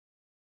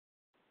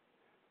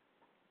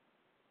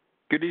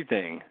Good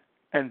evening,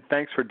 and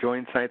thanks for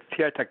joining tonight's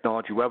TI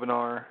Technology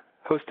webinar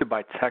hosted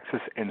by Texas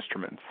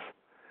Instruments,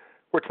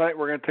 where tonight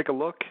we're going to take a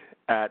look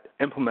at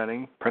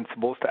implementing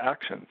principles to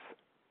actions.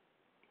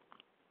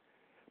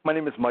 My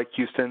name is Mike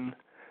Houston,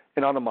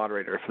 and I'm the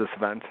moderator for this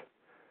event.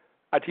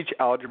 I teach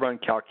algebra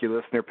and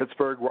calculus near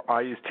Pittsburgh, where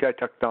I use TI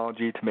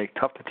technology to make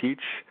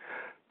tough-to-teach,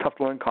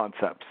 tough-to-learn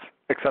concepts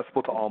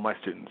accessible to all my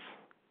students.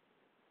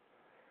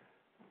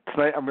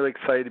 Tonight, I'm really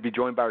excited to be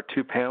joined by our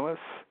two panelists,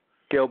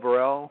 Gail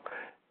Burrell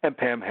and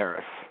Pam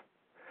Harris.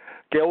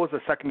 Gail was a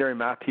secondary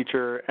math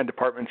teacher and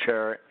department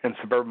chair in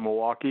suburban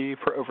Milwaukee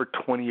for over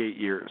 28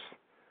 years.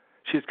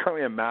 She is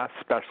currently a math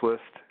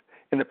specialist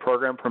in the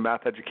program for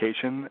math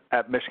education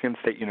at Michigan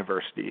State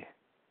University.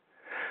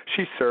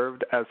 She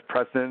served as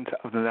president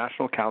of the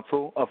National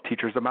Council of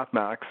Teachers of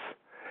Mathematics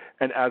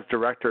and as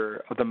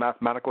director of the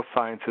Mathematical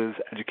Sciences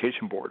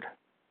Education Board.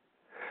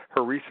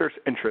 Her research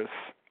interests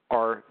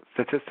are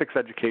statistics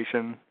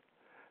education,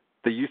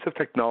 the use of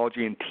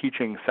technology in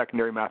teaching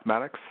secondary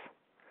mathematics,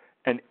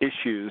 and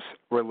issues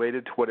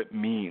related to what it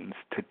means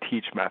to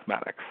teach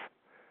mathematics.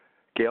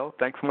 Gail,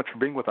 thanks so much for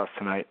being with us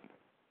tonight.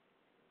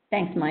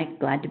 Thanks, Mike.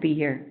 Glad to be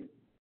here.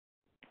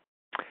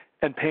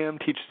 And Pam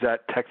teaches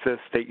at Texas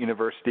State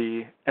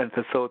University and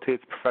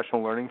facilitates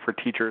professional learning for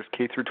teachers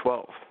K through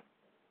 12.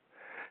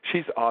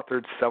 She's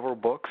authored several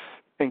books,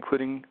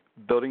 including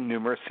Building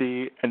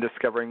Numeracy and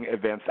Discovering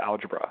Advanced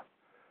Algebra.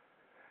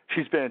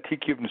 She's been a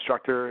T-Cube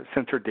instructor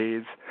since her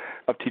days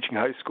of teaching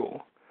high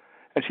school,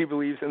 and she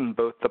believes in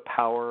both the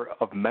power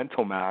of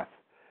mental math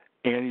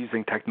and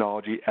using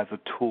technology as a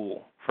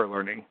tool for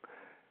learning.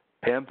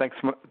 Pam, thanks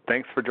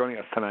for joining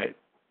us tonight.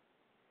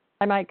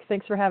 Hi, Mike.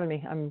 Thanks for having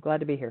me. I'm glad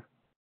to be here.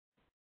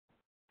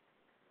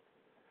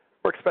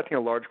 We're expecting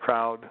a large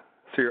crowd,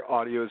 so your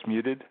audio is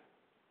muted.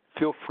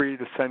 Feel free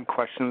to send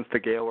questions to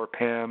Gail or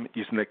Pam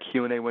using the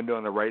Q&A window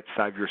on the right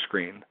side of your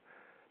screen.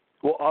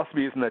 We'll also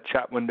be using the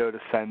chat window to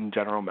send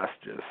general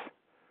messages.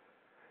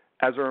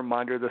 As a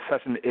reminder, this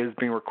session is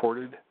being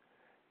recorded,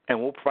 and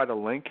we'll provide a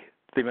link to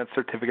the event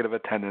certificate of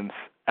attendance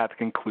at the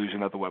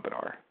conclusion of the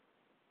webinar.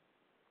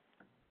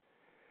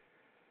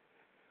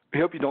 We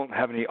hope you don't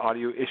have any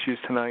audio issues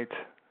tonight,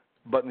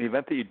 but in the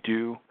event that you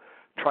do,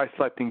 try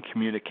selecting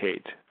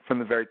Communicate from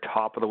the very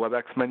top of the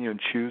WebEx menu and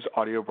choose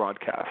Audio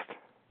Broadcast.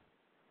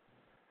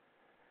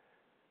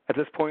 At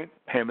this point,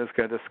 Pam is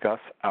going to discuss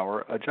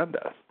our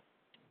agenda.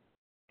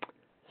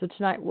 So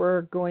tonight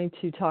we're going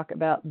to talk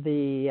about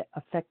the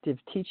effective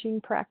teaching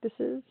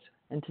practices,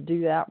 and to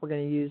do that we're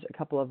going to use a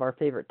couple of our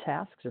favorite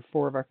tasks, or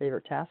 4 of our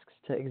favorite tasks,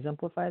 to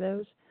exemplify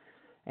those.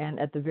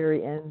 And at the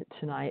very end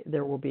tonight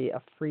there will be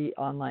a free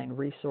online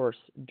resource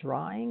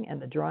drawing,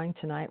 and the drawing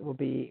tonight will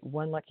be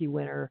one lucky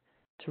winner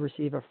to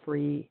receive a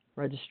free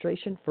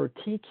registration for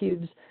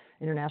T-Cube's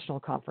International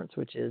Conference,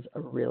 which is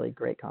a really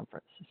great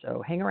conference.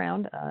 So hang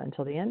around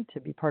until the end to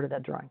be part of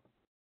that drawing.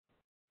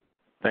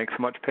 Thanks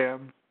so much,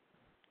 Pam.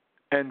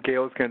 And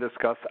Gail is going to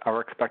discuss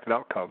our expected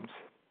outcomes.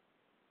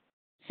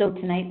 So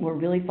tonight we're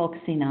really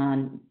focusing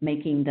on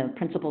making the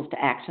principles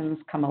to actions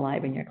come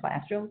alive in your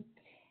classroom.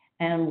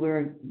 And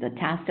the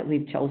tasks that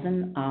we've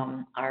chosen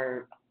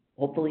are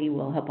hopefully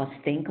will help us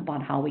think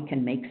about how we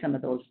can make some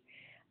of those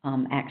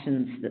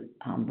actions that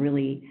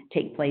really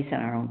take place in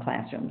our own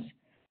classrooms.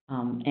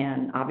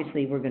 And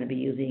obviously we're going to be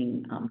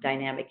using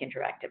dynamic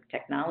interactive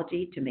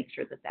technology to make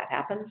sure that that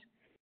happens.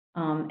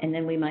 And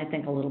then we might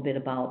think a little bit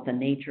about the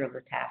nature of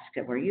the tasks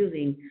that we're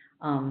using,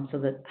 so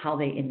that how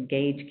they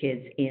engage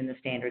kids in the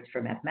standards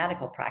for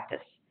mathematical practice,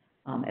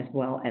 as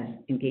well as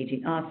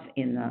engaging us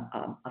in the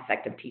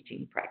effective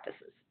teaching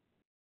practices.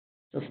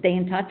 So stay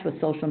in touch with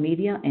social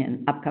media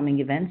and upcoming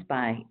events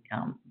by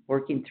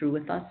working through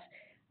with us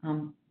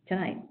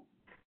tonight.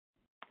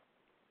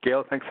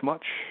 Gail, thanks so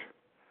much.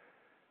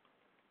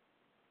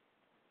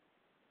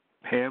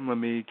 Pam, let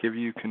me give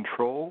you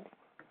control.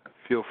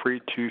 Feel free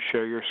to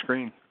share your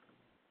screen.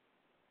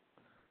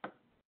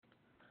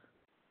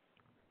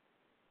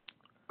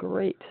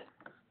 Great.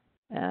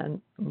 And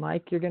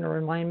Mike, you're going to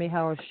remind me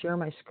how I share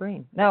my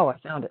screen. No, I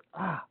found it.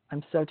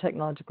 I'm so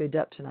technologically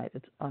adept tonight.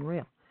 It's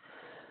unreal.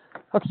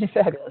 Okay,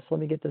 fabulous. Let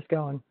me get this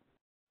going.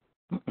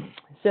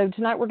 So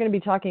tonight we're going to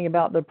be talking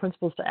about the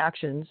principles to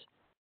actions,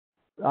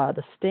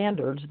 the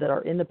standards that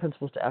are in the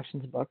Principles to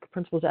Actions book.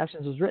 Principles to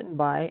Actions was written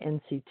by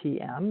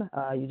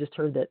NCTM. You just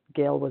heard that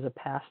Gail was a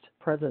past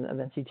president of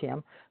NCTM.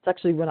 It's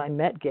actually when I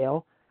met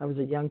Gail. I was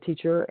a young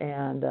teacher,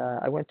 and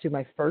I went to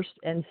my first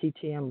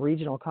NCTM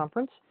regional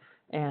conference,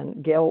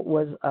 and Gail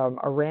was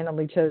a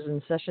randomly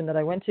chosen session that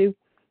I went to,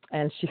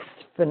 and she's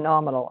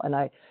phenomenal. And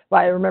I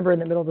remember in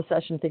the middle of the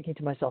session thinking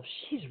to myself,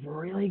 she's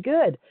really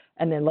good,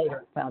 and then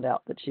later found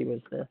out that she was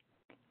the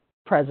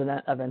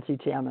president of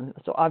NCTM, and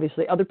so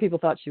obviously other people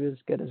thought she was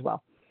good as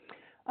well.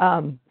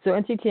 So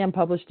NCTM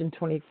published in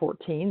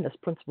 2014 this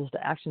Principles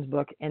to Actions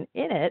book, and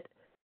in it,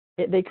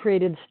 they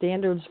created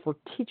standards for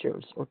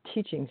teachers, or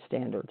teaching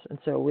standards, and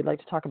so we'd like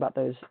to talk about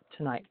those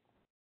tonight.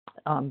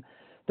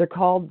 They're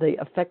called the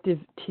effective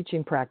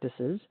teaching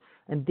practices,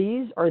 And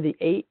these are the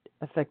 8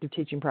 effective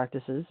teaching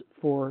practices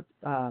for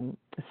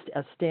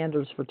as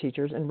standards for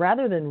teachers. And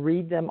rather than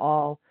read them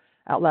all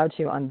out loud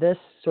to you on this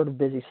sort of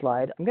busy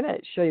slide, I'm going to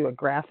show you a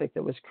graphic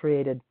that was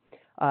created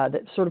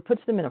that sort of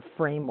puts them in a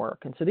framework.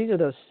 And so these are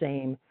those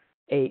same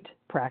 8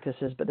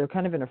 practices, but they're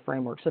kind of in a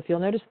framework. So if you'll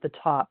notice at the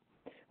top,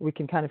 we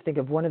can kind of think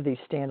of one of these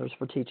standards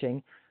for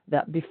teaching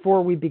that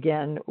before we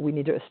begin, we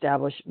need to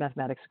establish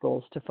mathematics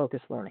goals to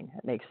focus learning.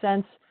 It makes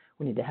sense.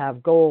 We need to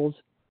have goals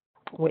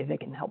that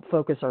can help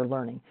focus our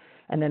learning.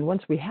 And then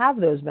once we have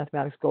those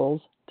mathematics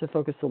goals to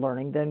focus the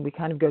learning, then we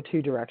kind of go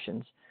 2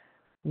 directions.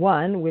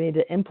 One, we need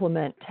to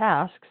implement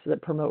tasks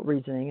that promote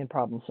reasoning and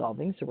problem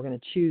solving. So we're going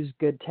to choose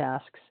good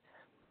tasks,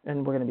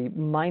 and we're going to be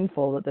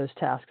mindful that those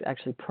tasks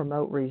actually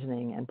promote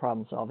reasoning and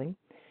problem solving.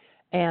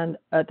 And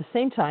at the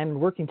same time,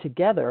 working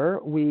together,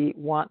 we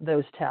want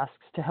those tasks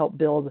to help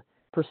build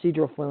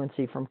procedural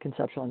fluency from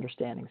conceptual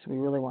understanding. So we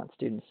really want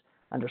students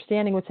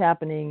understanding what's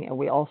happening, and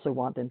we also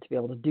want them to be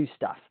able to do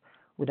stuff.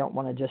 We don't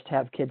want to just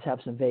have kids have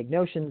some vague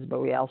notions,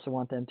 but we also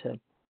want them to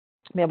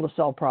be able to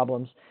solve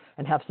problems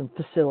and have some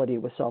facility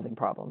with solving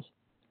problems.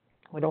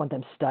 We don't want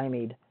them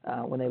stymied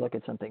when they look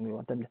at something. We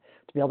want them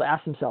to be able to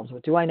ask themselves,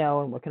 what do I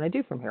know and what can I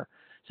do from here?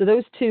 So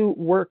those 2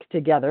 work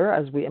together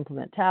as we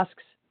implement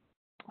tasks.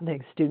 I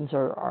think students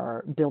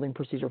are building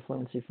procedural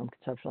fluency from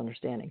conceptual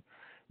understanding.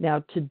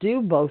 Now, to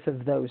do both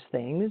of those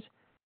things,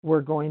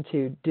 we're going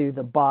to do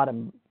the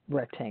bottom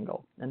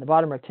rectangle. And the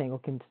bottom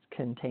rectangle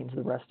contains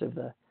the rest of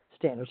the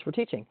standards for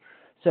teaching.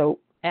 So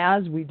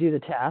as we do the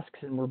tasks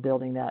and we're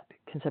building that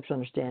conceptual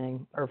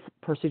understanding or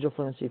procedural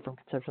fluency from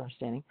conceptual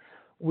understanding,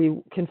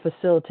 we can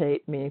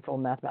facilitate meaningful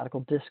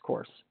mathematical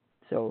discourse.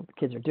 So the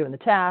kids are doing the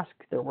task,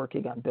 they're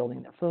working on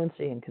building their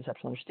fluency and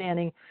conceptual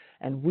understanding,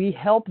 and we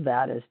help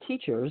that as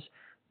teachers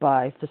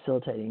by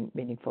facilitating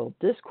meaningful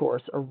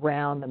discourse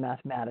around the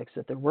mathematics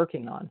that they're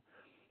working on.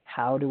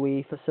 How do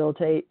we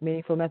facilitate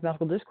meaningful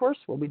mathematical discourse?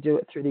 Well, we do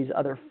it through these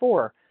other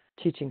 4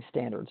 teaching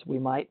standards. We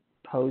might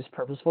pose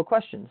purposeful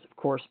questions. Of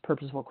course,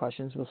 purposeful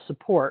questions will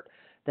support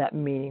that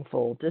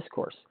meaningful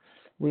discourse.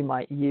 We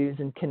might use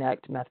and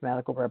connect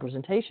mathematical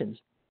representations.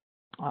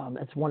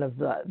 It's one of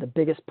the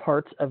biggest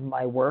parts of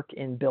my work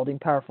in building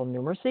powerful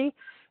numeracy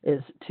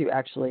is to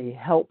actually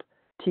help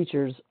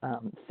teachers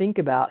think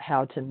about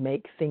how to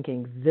make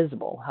thinking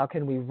visible. How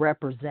can we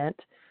represent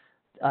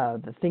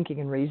the thinking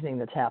and reasoning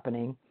that's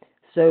happening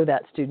so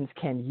that students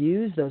can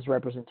use those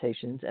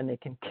representations and they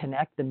can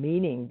connect the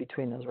meaning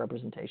between those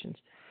representations.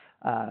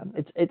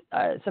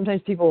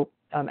 Sometimes people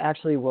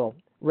actually will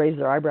raise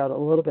their eyebrow a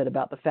little bit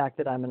about the fact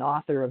that I'm an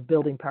author of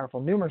Building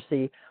Powerful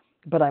Numeracy,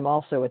 but I'm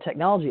also a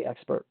technology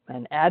expert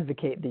and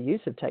advocate the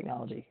use of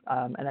technology.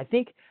 And I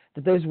think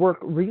that those work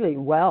really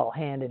well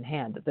hand in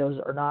hand, that those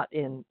are not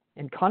in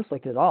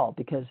conflict at all,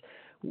 because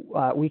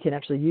we can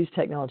actually use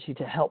technology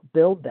to help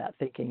build that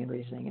thinking and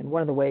reasoning. And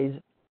one of the ways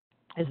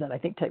is that I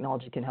think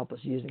technology can help us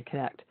use and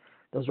connect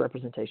those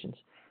representations.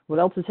 What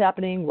else is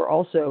happening? We're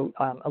also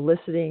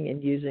eliciting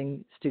and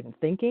using student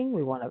thinking.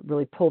 We want to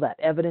really pull that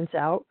evidence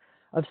out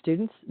of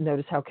students.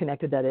 Notice how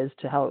connected that is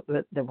to how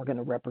then we're going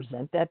to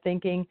represent that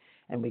thinking.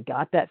 And we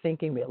got that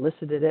thinking. We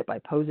elicited it by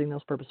posing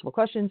those purposeful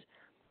questions.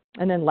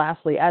 And then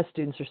lastly, as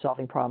students are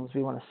solving problems,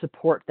 we want to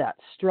support that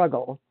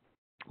struggle,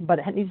 but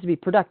it needs to be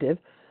productive.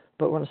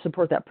 But we want to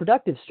support that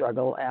productive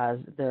struggle as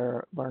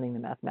they're learning the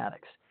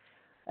mathematics.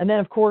 And then,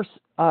 of course,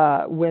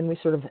 when we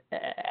sort of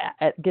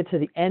get to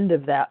the end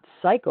of that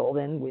cycle,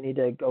 then we need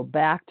to go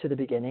back to the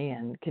beginning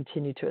and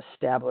continue to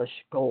establish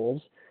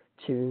goals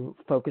to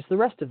focus the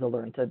rest of the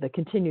learning, so the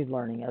continued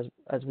learning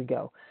as we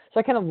go. So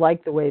I kind of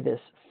like the way this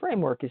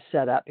framework is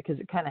set up because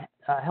it kind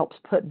of helps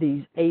put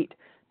these 8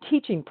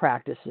 teaching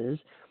practices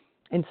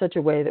in such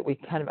a way that we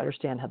kind of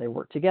understand how they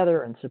work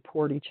together and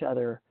support each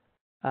other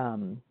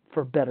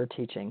for better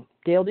teaching.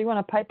 Gail, do you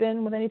want to pipe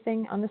in with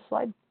anything on this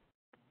slide?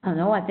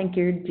 No, I think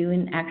you're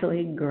doing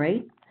actually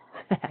great.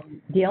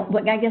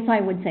 But I guess I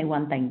would say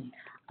one thing.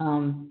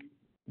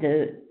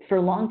 For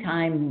a long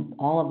time,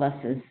 all of us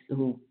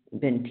who've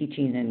been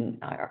teaching in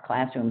our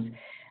classrooms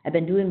have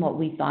been doing what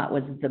we thought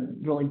was the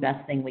really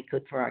best thing we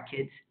could for our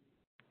kids.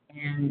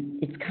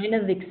 And it's kind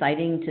of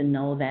exciting to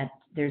know that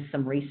there's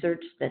some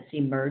research that's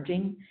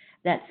emerging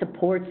that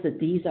supports that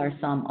these are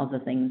some of the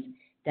things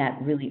that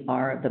really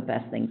are the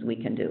best things we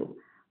can do.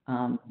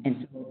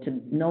 And so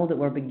to know that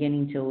we're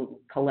beginning to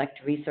collect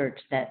research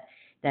that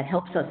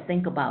helps us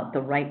think about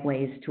the right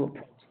ways to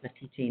approach the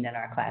teaching in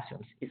our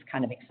classrooms is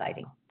kind of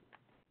exciting.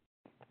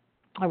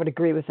 I would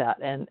agree with that,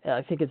 and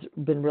I think it's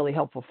been really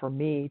helpful for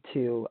me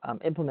to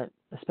implement,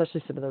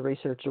 especially some of the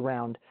research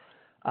around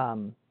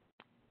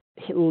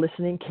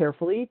listening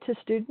carefully to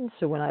students.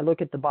 So when I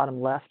look at the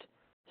bottom left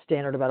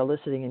standard about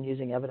eliciting and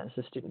using evidence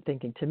of student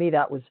thinking, to me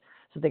that was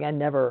something I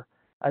never,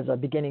 as a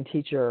beginning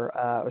teacher,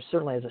 or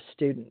certainly as a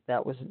student,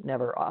 that was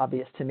never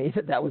obvious to me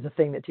that was a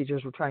thing that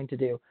teachers were trying to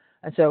do.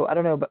 And so I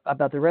don't know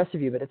about the rest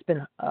of you, but it's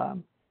been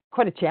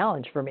quite a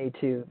challenge for me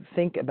to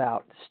think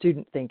about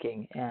student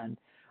thinking and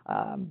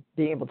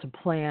being able to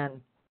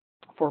plan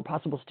for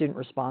possible student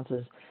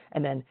responses,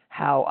 and then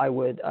how I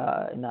would,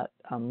 in that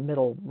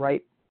middle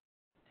right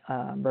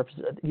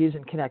use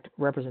and connect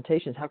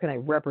representations. How can I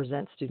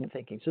represent student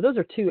thinking? So those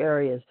are two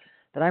areas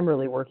that I'm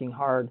really working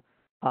hard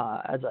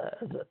as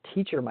a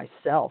teacher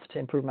myself to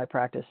improve my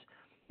practice.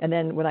 And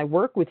then when I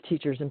work with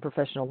teachers in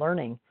professional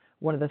learning,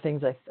 one of the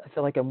things I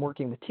feel like I'm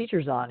working with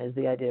teachers on is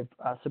the idea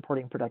of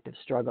supporting productive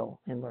struggle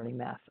in learning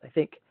math. I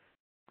think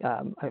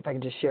if I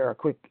can just share a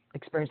quick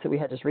experience that we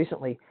had just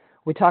recently,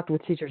 we talked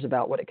with teachers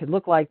about what it could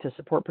look like to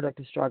support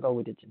productive struggle.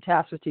 We did some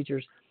tasks with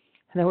teachers,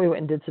 and then we went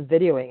and did some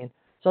videoing. And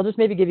so I'll just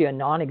maybe give you a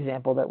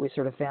non-example that we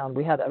sort of found.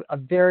 We had a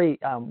very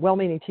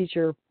well-meaning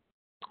teacher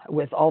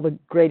with all the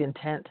great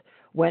intent,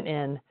 went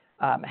in,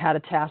 had a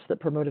task that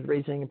promoted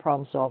reasoning and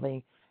problem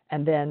solving,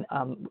 and then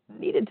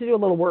needed to do a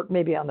little work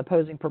maybe on the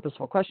posing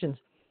purposeful questions.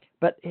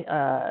 But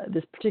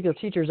this particular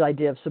teacher's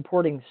idea of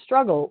supporting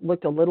struggle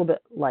looked a little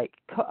bit like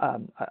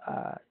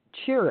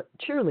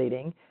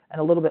cheerleading and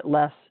a little bit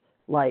less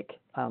like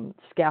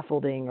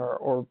scaffolding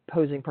or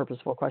posing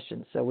purposeful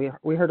questions. So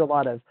we heard a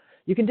lot of,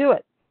 you can do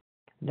it.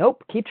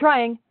 Nope, keep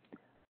trying.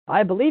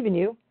 I believe in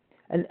you.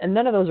 And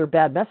none of those are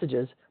bad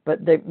messages,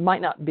 but they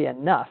might not be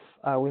enough.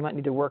 We might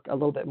need to work a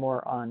little bit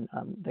more on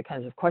the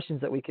kinds of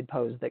questions that we could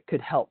pose that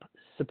could help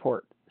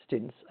support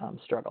students'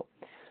 struggle.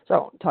 So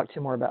I'll talk to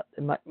you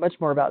much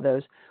more about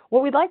those.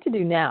 What we'd like to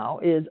do now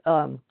is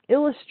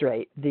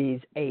illustrate these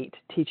 8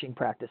 teaching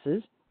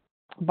practices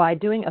by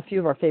doing a few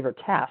of our favorite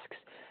tasks.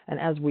 And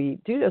as we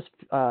do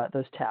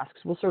those tasks,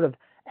 we'll sort of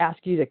ask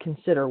you to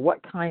consider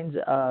what kinds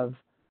of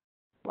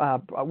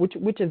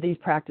which of these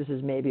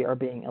practices maybe are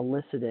being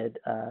elicited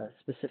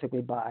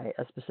specifically by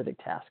a specific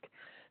task.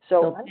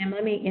 So Pam,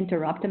 let me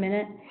interrupt a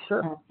minute.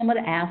 Sure. Someone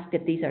asked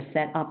if these are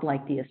set up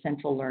like the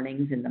essential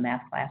learnings in the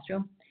math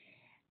classroom.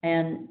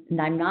 And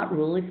I'm not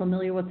really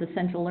familiar with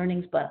essential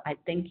learnings, but I'm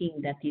thinking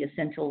that the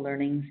essential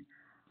learnings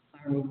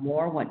are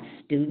more what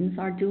students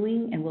are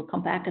doing, and we'll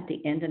come back at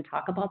the end and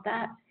talk about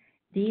that.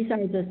 These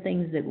are the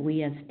things that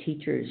we as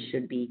teachers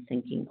should be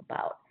thinking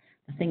about,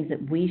 the things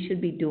that we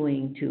should be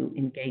doing to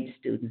engage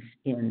students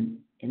in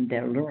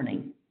their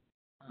learning.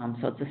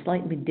 So it's a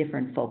slightly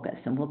different focus,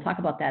 and we'll talk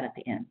about that at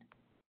the end.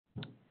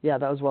 Yeah,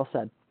 that was well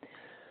said.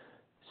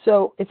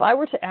 So if I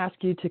were to ask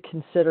you to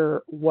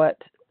consider what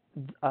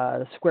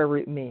the square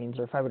root means,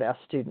 or if I would ask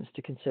students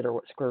to consider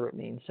what square root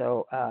means.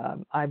 So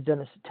I've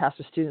done a task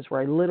with students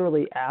where I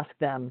literally ask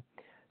them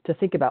to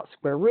think about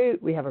square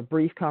root. We have a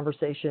brief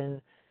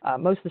conversation.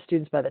 Most of the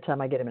students, by the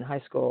time I get them in high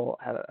school,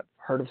 have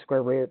heard of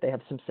square root. They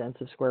have some sense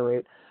of square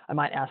root. I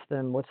might ask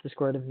them, what's the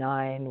square root of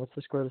 9? What's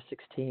the square root of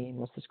 16?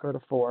 What's the square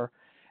root of 4?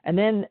 And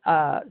then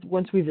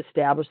once we've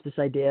established this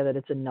idea that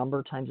it's a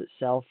number times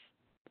itself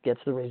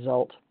gets the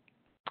result,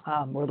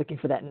 we're looking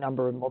for that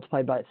number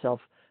multiplied by itself.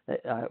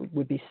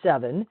 Would be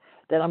 7.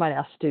 Then I might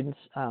ask students,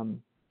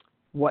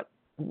 what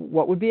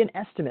would be an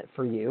estimate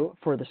for you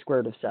for the square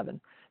root of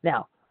 7?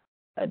 Now,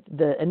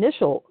 the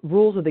initial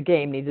rules of the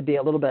game need to be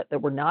a little bit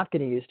that we're not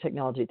going to use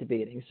technology at the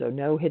beginning, so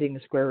no hitting the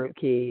square root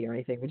key or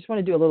anything. We just want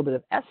to do a little bit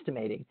of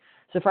estimating.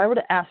 So if I were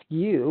to ask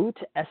you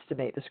to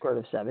estimate the square root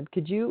of 7,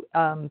 could you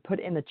put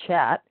in the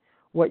chat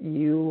what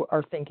you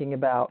are thinking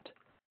about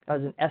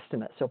as an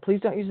estimate? So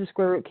please don't use the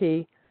square root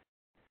key.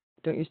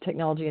 Don't use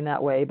technology in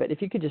that way, but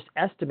if you could just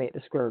estimate the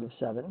square root of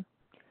 7.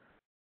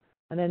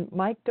 And then,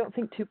 Mike, don't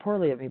think too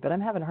poorly of me, but I'm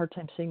having a hard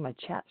time seeing my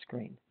chat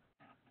screen.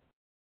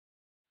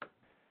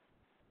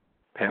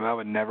 Pam, I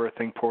would never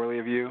think poorly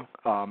of you.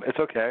 It's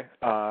okay.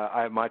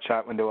 I have my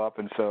chat window up,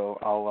 and so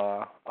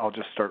I'll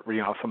just start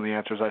reading off some of the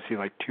answers. I see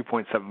like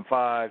 2.75,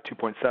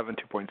 2.7,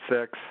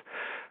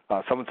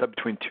 2.6. Someone said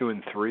between 2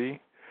 and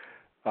 3.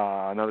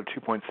 Another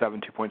 2.7,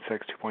 2.6,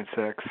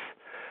 2.6.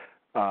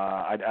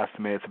 I'd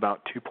estimate it's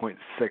about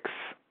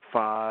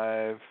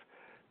 2.65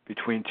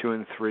 between 2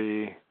 and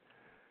 3.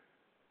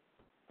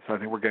 So I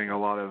think we're getting a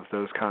lot of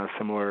those kind of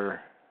similar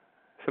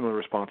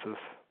responses.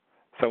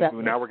 So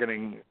now we're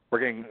getting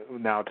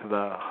now to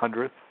the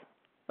 100th.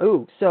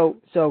 Oh, so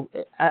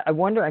I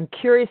wonder. I'm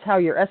curious how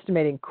you're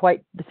estimating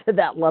quite to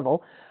that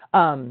level.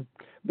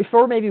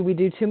 Before maybe we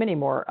do too many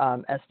more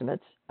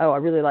estimates. Oh, I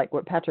really like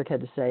what Patrick had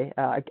to say.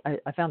 I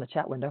found the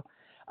chat window.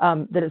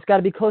 That it's got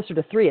to be closer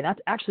to 3. And that's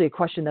actually a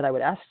question that I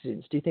would ask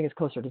students. Do you think it's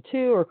closer to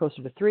 2 or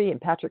closer to 3?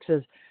 And Patrick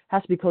says it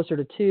has to be closer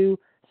to 2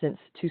 since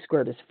 2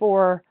 squared is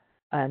 4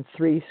 and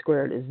 3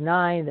 squared is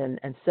 9,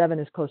 and 7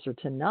 is closer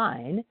to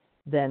 9,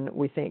 then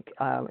we think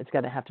it's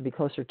going to have to be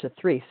closer to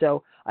 3.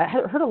 So I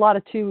heard a lot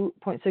of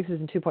 2.6s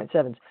and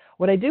 2.7s.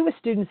 What I do with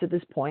students at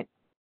this point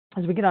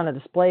is we get on a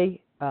display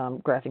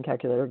graphing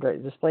calculator,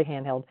 display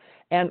handheld,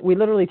 and we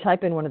literally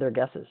type in one of their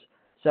guesses.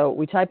 So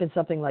we type in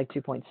something like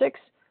 2.6,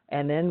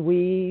 and then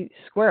we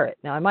square it.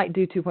 Now, I might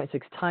do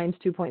 2.6 times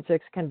 2.6,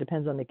 kind of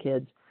depends on the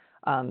kids.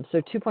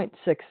 So 2.6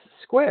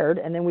 squared,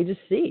 and then we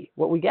just see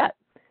what we get.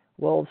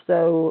 Well,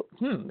 so,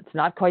 it's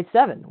not quite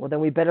 7. Well, then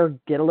we better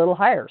get a little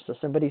higher. So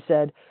somebody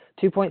said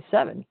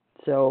 2.7.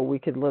 So we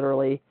could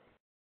literally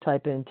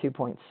type in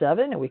 2.7,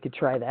 and we could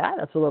try that.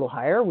 That's a little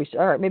higher.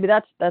 All right, maybe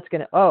that's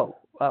going to,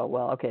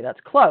 well, okay, that's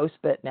close,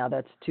 but now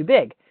that's too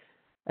big.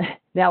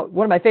 Now,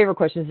 one of my favorite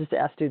questions is to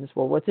ask students,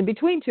 well, what's in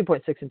between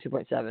 2.6 and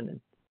 2.7? And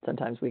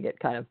sometimes we get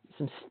kind of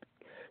some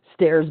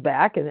stares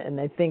back and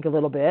they think a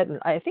little bit. And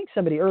I think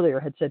somebody earlier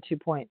had said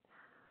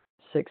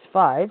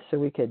 2.65, so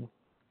we could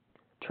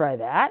try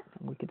that.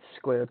 We could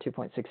square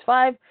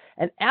 2.65.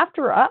 And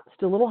after up,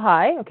 still a little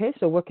high. Okay,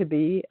 so what could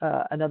be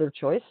another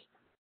choice?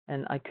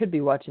 And I could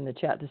be watching the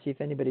chat to see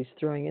if anybody's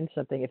throwing in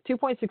something. If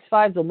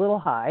 2.65 is a little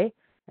high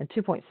and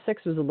 2.6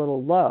 is a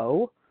little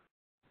low,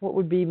 what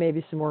would be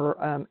maybe some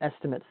more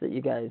estimates that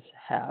you guys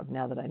have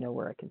now that I know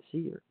where I can see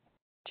your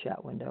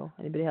chat window?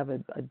 Anybody have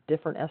a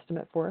different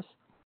estimate for us?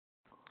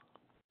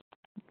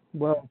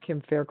 Whoa,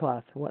 Kim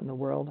Faircloth, what in the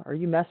world? Are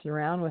you messing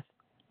around with?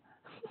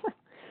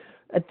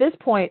 At this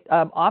point,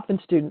 often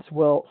students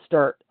will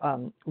start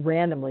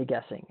randomly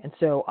guessing. And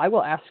so I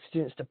will ask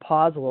students to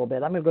pause a little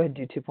bit. I'm going to go ahead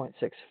and do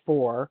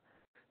 2.64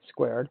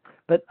 squared.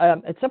 But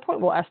at some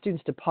point, we'll ask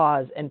students to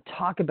pause and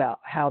talk about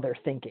how they're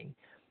thinking.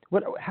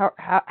 How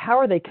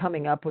are they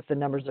coming up with the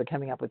numbers they're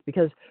coming up with?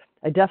 Because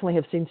I definitely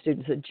have seen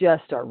students that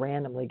just start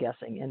randomly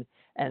guessing,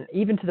 and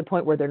even to the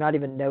point where they're not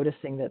even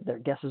noticing that their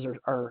guesses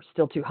are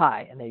still too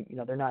high, and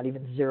they're not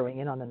even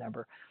zeroing in on the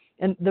number.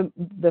 And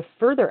the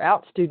further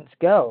out students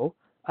go,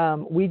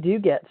 we do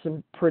get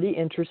some pretty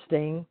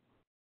interesting.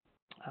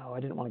 Oh, I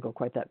didn't want to go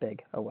quite that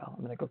big. Oh well,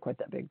 I'm going to go quite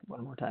that big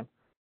one more time.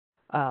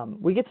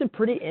 We get some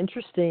pretty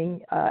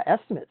interesting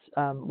estimates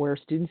where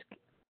students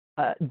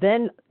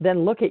then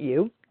look at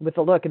you with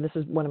a look, and this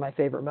is one of my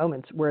favorite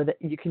moments, where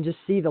you can just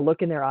see the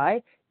look in their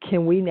eye.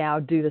 Can we now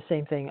do the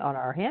same thing on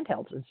our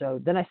handhelds? And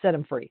so then I set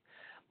them free.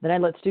 Then I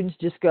let students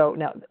just go,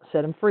 now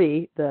set them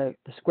free. The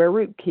square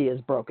root key is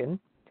broken,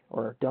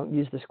 or don't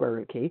use the square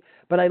root key,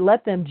 but I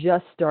let them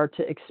just start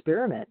to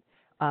experiment.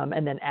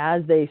 And then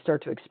as they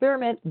start to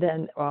experiment,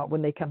 then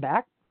when they come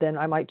back, then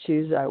I might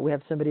choose, we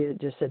have somebody that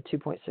just said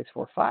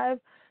 2.645,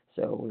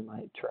 so we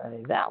might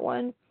try that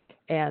one.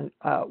 And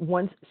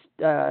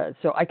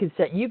so I can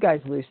set you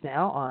guys loose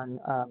now on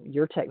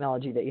your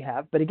technology that you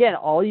have. But again,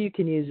 all you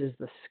can use is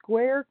the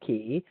square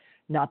key,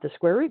 not the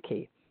square root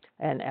key.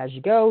 And as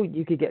you go,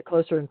 you could get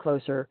closer and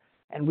closer,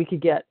 and we could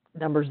get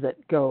numbers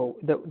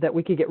that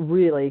we could get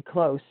really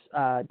close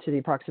to the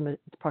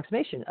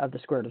approximation of the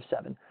square root of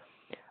 7.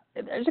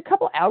 There's a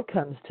couple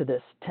outcomes to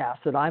this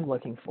task that I'm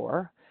looking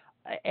for.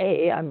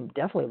 I'm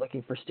definitely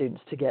looking for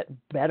students to get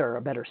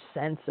a better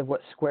sense of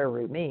what square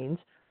root means.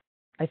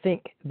 I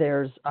think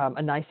there's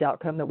a nice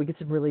outcome that we get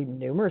some really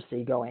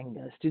numeracy going.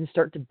 Students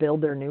start to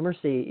build their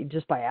numeracy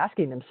just by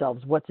asking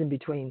themselves what's in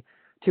between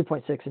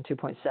 2.6 and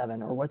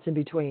 2.7, or what's in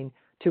between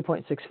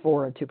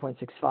 2.64 and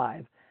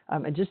 2.65.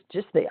 And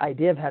just the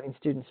idea of having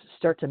students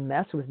start to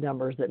mess with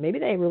numbers that maybe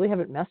they really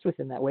haven't messed with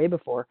in that way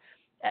before.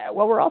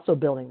 Well, we're also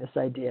building this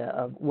idea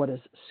of what does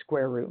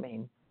square root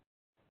mean.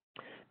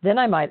 Then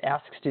I might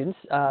ask students,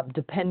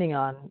 depending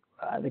on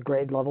the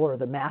grade level or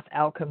the math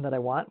outcome that I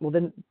want, well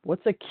then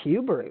what's a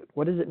cube root?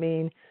 What does it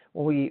mean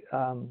when we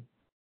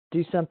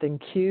do something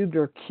cubed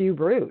or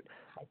cube root?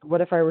 What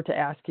if I were to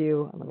ask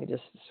you, let me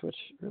just switch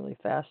really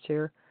fast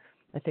here.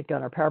 I think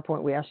on our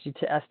PowerPoint we asked you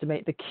to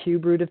estimate the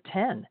cube root of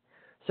 10.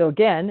 So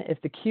again,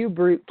 if the cube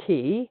root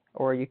key,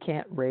 or you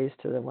can't raise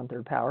to the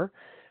 1/3 power,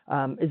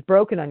 is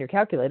broken on your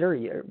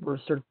calculator, we're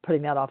sort of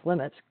putting that off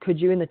limits. Could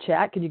you in the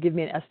chat, could you give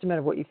me an estimate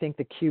of what you think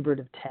the cube root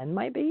of 10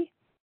 might be?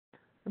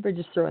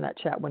 Everybody just throw in that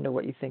chat window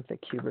what you think the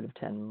cube root of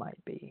 10 might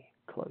be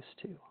close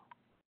to.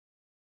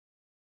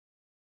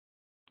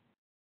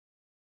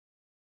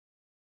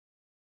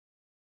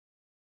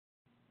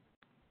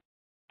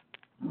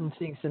 I'm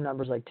seeing some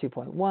numbers like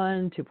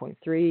 2.1,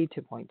 2.3,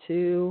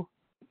 2.2.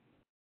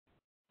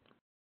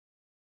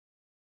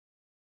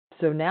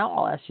 So now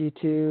I'll ask you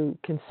to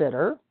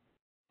consider,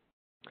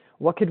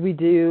 what could we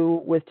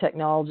do with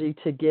technology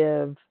to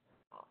give,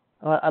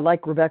 I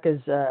like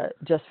Rebecca's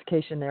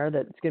justification there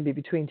that it's going to be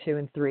between 2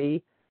 and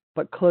 3,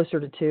 but closer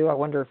to 2. I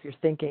wonder if you're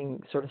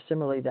thinking sort of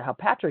similarly to how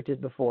Patrick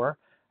did before,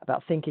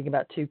 about thinking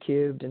about 2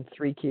 cubed and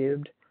 3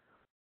 cubed.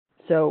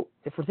 So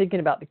if we're thinking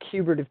about the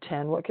cube root of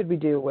 10, what could we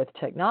do with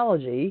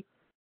technology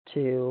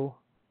to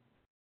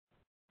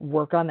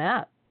work on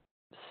that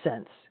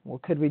sense? Well,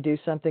 could we do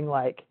something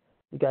like,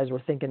 you guys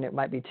were thinking it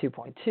might be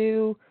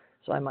 2.2,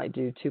 so I might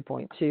do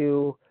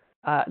 2.2.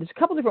 There's a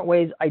couple different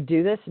ways I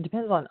do this. It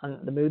depends on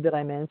the mood that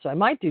I'm in. So I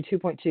might do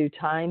 2.2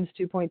 times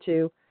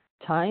 2.2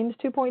 times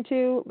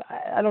 2.2.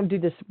 I don't do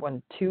this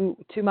one too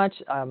much.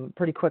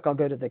 Pretty quick, I'll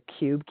go to the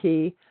cube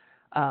key.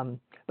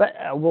 But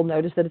we'll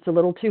notice that it's a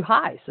little too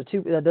high. So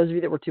those of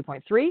you that were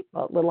 2.3,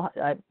 a little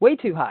way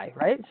too high,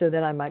 right? So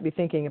then I might be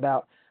thinking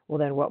about, well,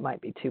 then what might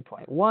be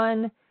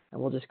 2.1?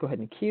 And we'll just go ahead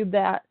and cube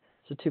that.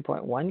 So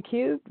 2.1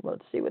 cubed,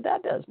 let's see what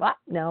that does.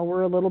 Now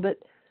we're a little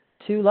bit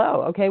too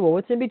low. Okay, well,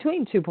 what's in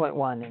between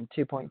 2.1 and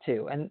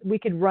 2.2? And we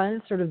could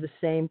run sort of the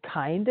same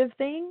kind of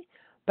thing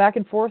back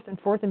and forth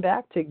and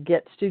back to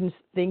get students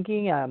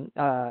thinking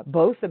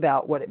both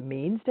about what it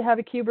means to have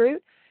a cube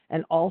root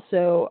and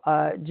also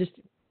just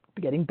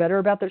getting better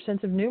about their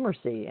sense of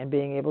numeracy and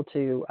being able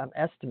to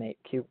estimate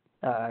cube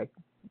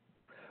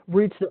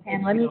roots.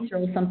 And let me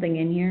throw something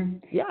in here.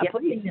 Yeah, the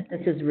please. other thing that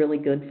this is really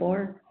good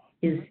for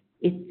is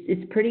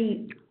It's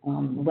pretty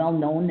well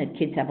known that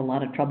kids have a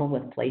lot of trouble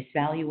with place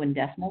value in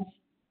decimals.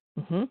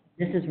 Mm-hmm.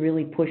 This is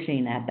really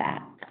pushing at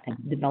that and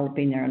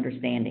developing their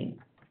understanding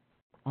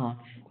of,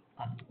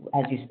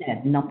 as you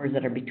said, numbers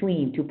that are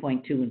between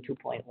 2.2 and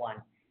 2.1,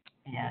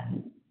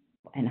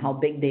 and how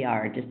big they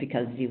are. Just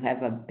because you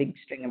have a big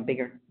string of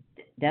bigger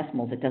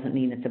decimals, it doesn't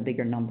mean it's a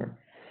bigger number.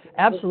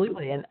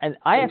 Absolutely. And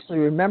I actually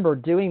remember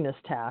doing this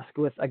task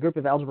with a group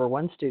of Algebra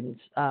 1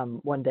 students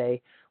one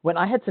day when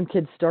I had some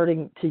kids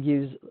starting to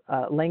use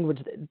language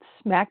that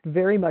smacked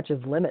very much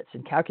of limits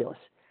in calculus.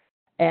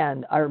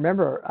 And I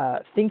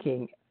remember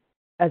thinking,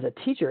 as a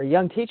teacher, a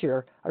young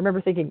teacher, I remember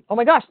thinking, oh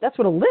my gosh, that's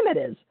what a limit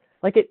is.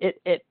 Like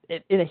it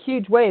in a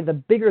huge way, the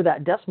bigger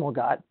that decimal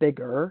got,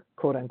 bigger,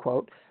 quote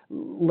unquote,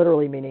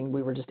 literally meaning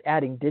we were just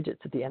adding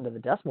digits at the end of the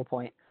decimal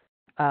point.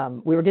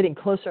 We were getting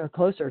closer and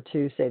closer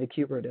to, say, the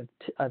cube root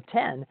of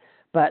 10,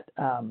 but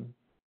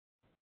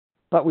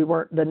we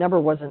weren't. The number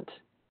wasn't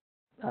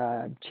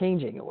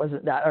changing. It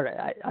wasn't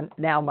that.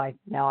 Now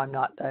I'm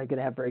not going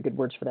to have very good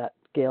words for that.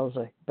 Gail's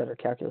a better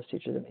calculus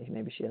teacher than me.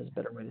 Maybe she has a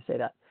better way to say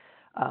that.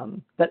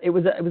 But it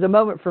was a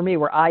moment for me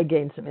where I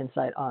gained some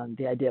insight on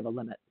the idea of a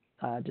limit,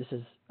 just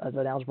as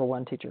an Algebra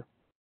 1 teacher.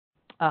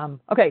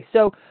 Okay,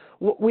 so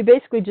we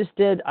basically just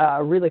did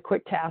a really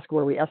quick task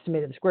where we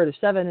estimated the square root of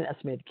 7 and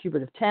estimated the cube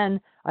root of 10.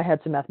 I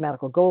had some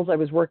mathematical goals I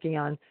was working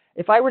on.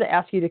 If I were to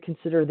ask you to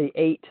consider the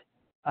 8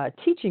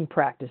 teaching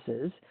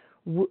practices,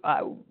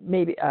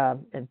 maybe,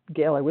 and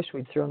Gail, I wish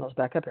we'd thrown those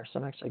back up here, so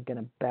I'm actually going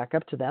to back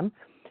up to them.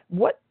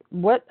 What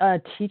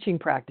teaching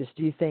practice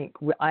do you think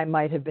I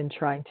might have been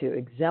trying to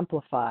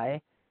exemplify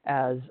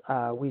as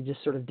we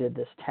just sort of did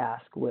this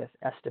task with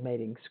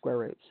estimating square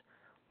roots?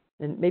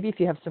 And maybe if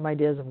you have some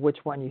ideas of which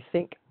one you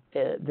think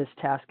this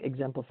task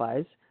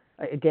exemplifies,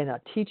 again, a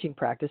teaching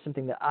practice,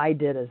 something that I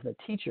did as the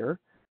teacher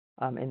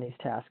in these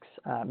tasks,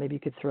 maybe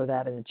you could throw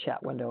that in the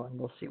chat window and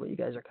we'll see what you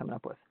guys are coming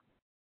up with.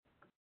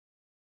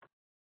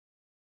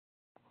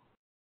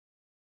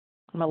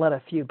 I'm going to let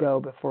a few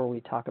go before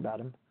we talk about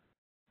them.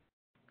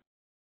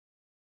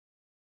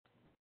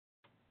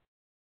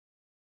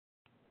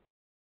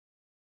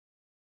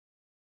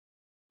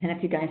 And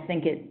if you guys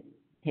think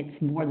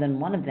it's more than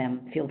one of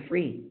them, feel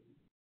free.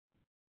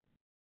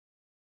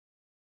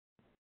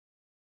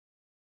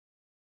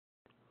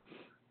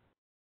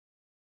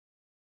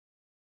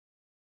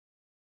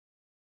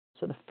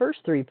 So the first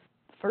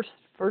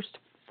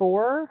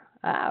four.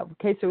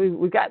 Okay, so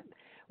we've got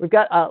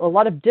a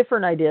lot of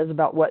different ideas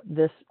about what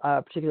this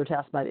particular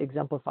task might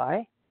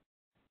exemplify.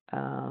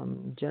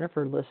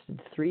 Jennifer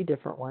listed 3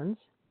 different ones.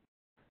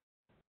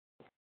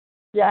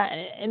 Yeah,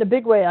 in a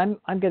big way, I'm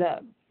going to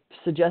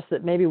suggest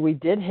that maybe we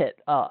did hit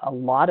a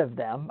lot of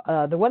them.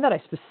 The one that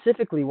I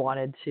specifically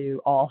wanted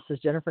to, says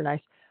Jennifer,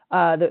 nice.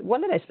 The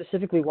one that I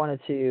specifically wanted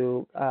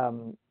to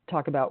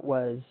talk about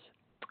was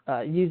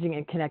using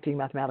and connecting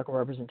mathematical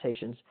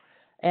representations.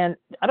 And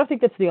I don't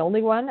think that's the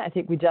only one. I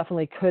think we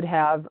definitely could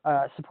have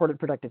supported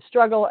productive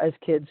struggle, as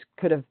kids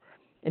could have.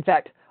 In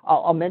fact,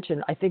 I'll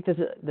mention, I think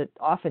that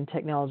often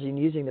technology and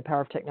using the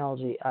power of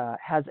technology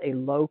has a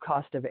low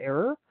cost of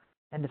error.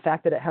 And the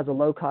fact that it has a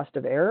low cost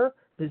of error,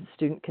 the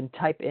student can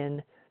type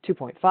in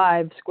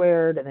 2.5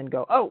 squared and then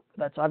go, oh,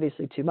 that's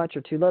obviously too much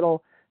or too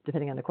little,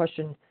 depending on the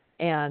question,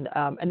 and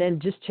then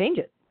just change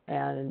it.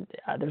 And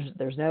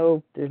there's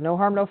no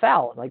harm, no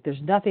foul. Like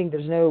there's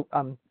no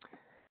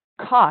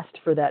cost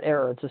for that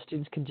error. So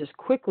students can just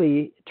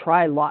quickly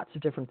try lots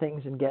of different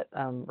things and get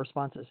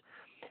responses.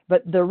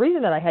 But the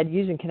reason that I had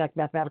use and connect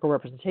mathematical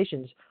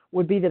representations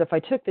would be that if I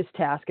took this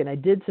task and I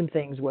did some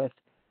things with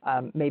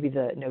maybe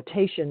the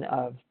notation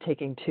of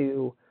taking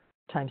 2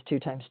 times 2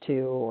 times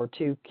 2 or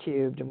 2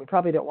 cubed, and we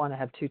probably don't want to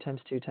have 2 times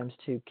 2 times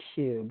 2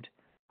 cubed.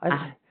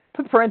 I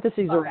put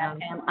parentheses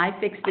around. I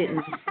fixed it and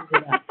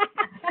it up.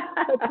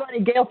 That's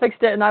funny. Gail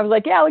fixed it, and I was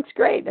like, yeah, it looks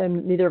great,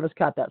 and neither of us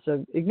caught that.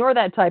 So ignore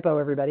that typo,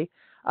 everybody.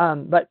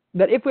 But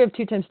if we have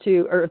 2 times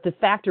 2, or if the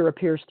factor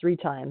appears 3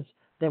 times,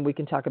 then we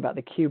can talk about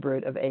the cube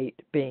root of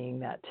 8 being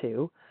that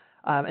 2.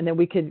 And then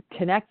we could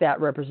connect that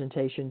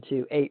representation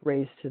to 8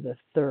 raised to the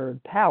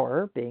 3rd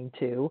power being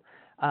 2.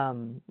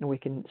 And we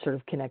can sort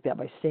of connect that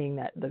by seeing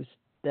that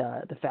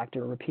the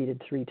factor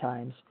repeated 3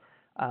 times.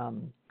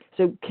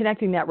 So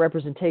connecting that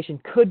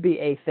representation could be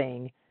a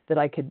thing that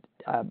I could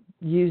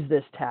use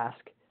this task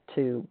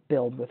to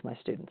build with my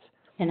students.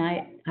 And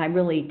I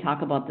really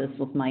talk about this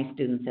with my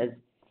students as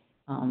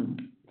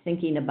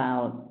thinking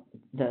about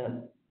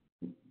the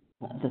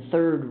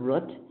 3rd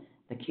root,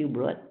 the cube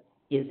root,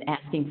 is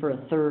asking for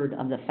 1/3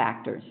 of the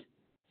factors.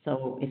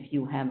 So if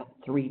you have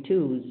 3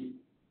 2s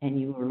and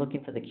you are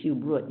looking for the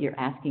cube root, you're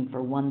asking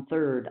for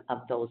 1/3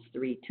 of those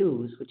 3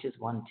 2s, which is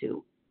 1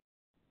 2.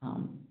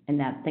 And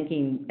that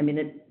thinking, I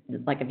mean,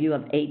 like if you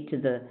have 8 to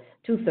the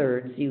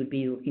 2/3, you would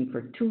be looking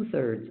for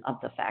 2/3 of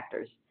the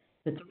factors.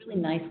 It's a really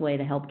nice way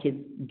to help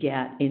kids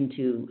get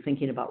into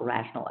thinking about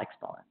rational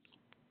exponents.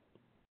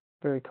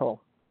 Very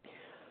cool.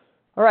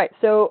 All right,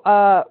 so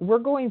we're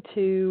going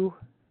to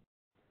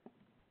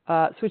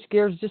switch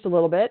gears just a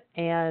little bit,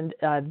 and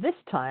this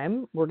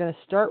time we're going to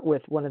start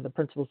with one of the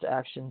Principles to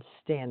Action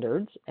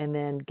standards, and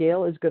then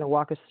Gail is going to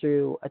walk us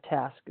through a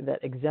task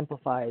that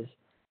exemplifies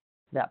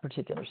that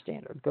particular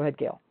standard. Go ahead,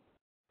 Gail.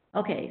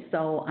 Okay,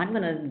 so I'm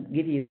going to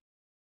give you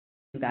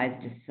guys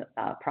just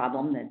a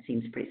problem that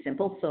seems pretty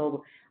simple.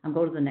 So I'll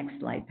go to the next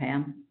slide,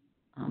 Pam.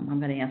 I'm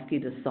going to ask you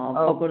to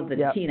solve, go to the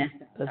TNS,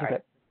 sorry, okay.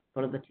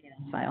 Go to the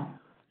TNS file.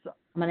 So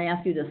I'm going to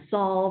ask you to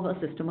solve a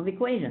system of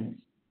equations.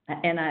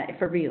 And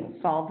for real,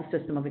 solve the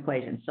system of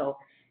equations. So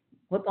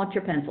whip out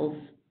your pencils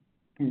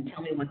and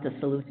tell me what the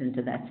solution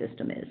to that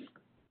system is.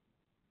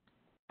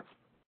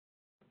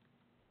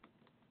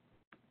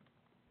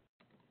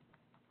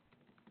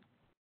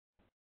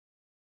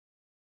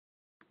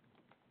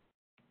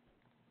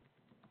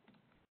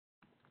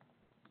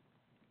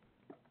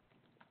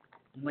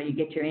 And when you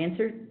get your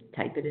answer,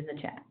 type it in the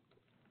chat.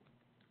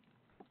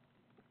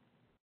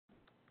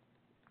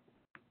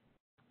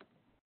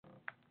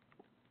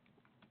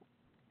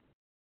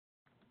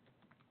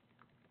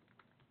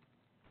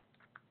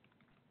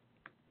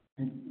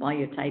 And while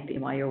you're typing,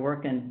 while you're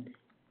working,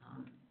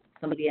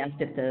 somebody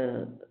asked if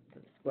the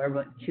square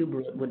root and cube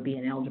root would be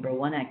an Algebra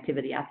 1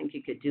 activity. I think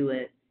you could do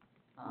it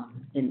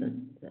in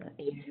the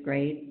 8th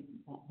grade,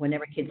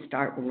 whenever kids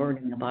start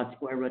learning about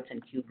square roots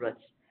and cube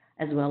roots,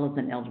 as well as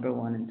in Algebra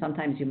 1. And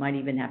sometimes you might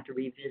even have to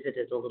revisit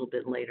it a little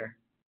bit later.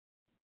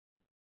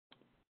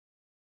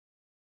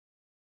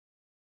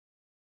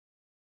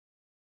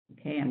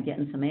 Okay, I'm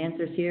getting some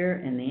answers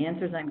here, and the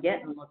answers I'm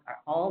getting are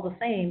all the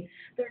same.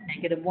 They're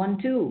 -1,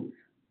 2.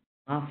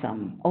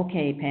 Awesome.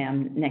 Okay,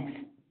 Pam, next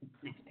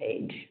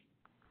page.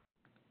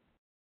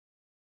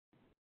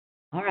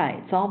 All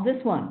right, solve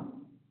this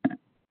one.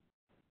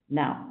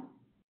 Now,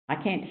 I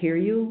can't hear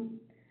you,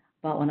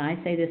 but when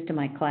I say this to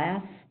my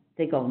class,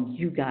 they go,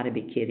 "You got to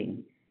be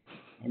kidding."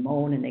 They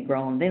moan and they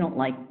groan. They don't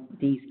like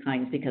these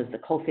kinds because the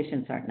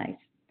coefficients aren't nice.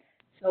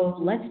 So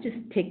let's just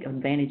take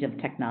advantage of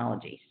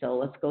technology. So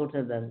let's go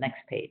to the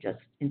next page.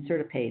 Let's insert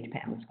a page,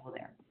 Pam. Let's go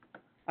there.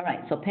 All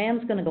right, so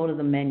Pam's going to go to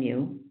the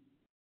menu.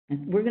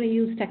 And we're going to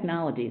use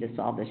technology to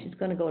solve this. She's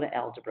going to go to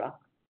Algebra.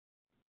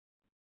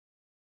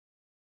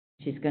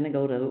 She's going to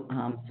go to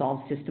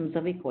Solve Systems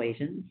of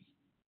Equations.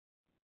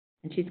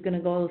 And she's going to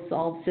go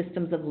Solve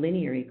Systems of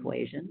Linear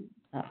Equations.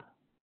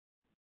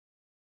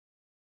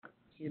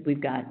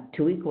 We've got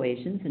 2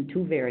 equations and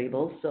 2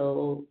 variables,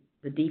 so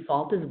the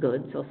default is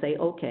good, so say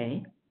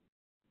OK.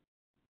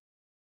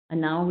 And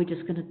now we're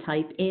just going to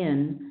type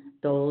in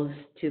those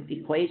 2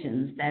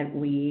 equations that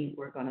we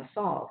were going to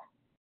solve.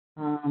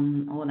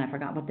 Oh, and I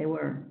forgot what they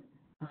were.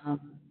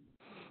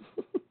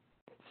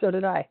 So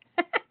did I.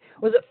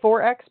 Was it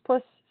 4x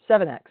plus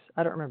 7x?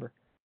 I don't remember.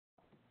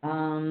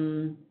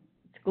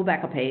 Let's go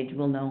back a page.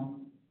 We'll know.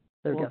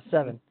 There we go.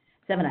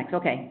 7x.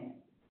 Okay.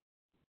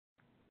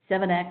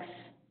 7x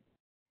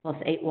plus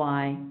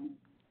 8y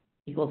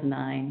equals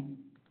 9.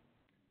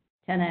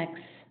 10x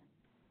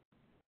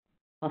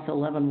plus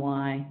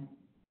 11y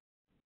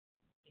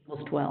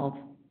equals 12.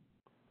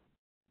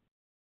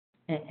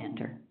 And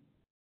enter.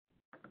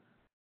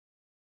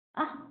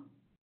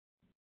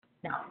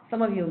 Now,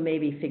 some of you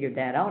maybe figured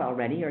that out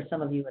already, or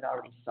some of you had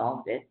already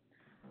solved it.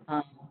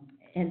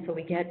 And so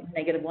we get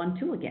 -1,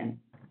 2 again.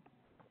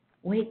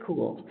 Way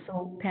cool.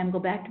 So, Pam, go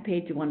back to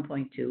page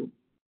 1.2.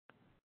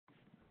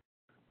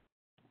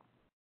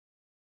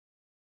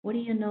 What do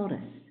you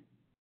notice?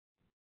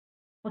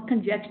 What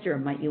conjecture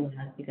might you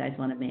guys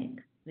want to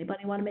make?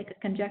 Anybody want to make a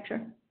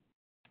conjecture?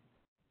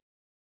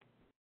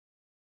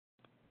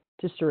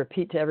 Just to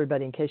repeat to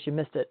everybody in case you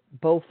missed it,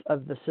 both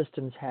of the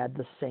systems had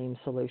the same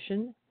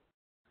solution.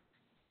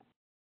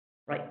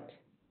 Right.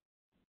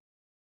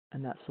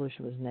 And that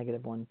solution was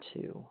 -1,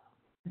 2.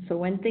 So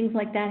when things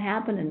like that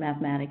happen in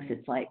mathematics,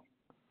 it's like,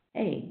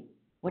 hey,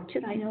 what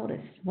should I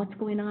notice? What's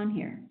going on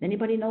here?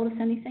 Anybody notice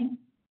anything?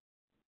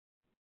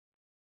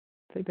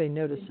 If anybody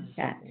notices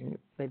something,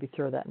 maybe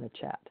throw that in the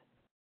chat.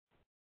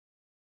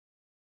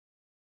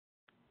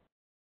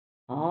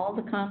 All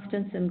the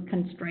constants and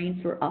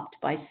constraints were upped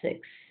by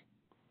 6.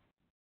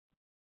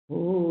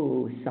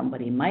 Ooh,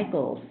 somebody,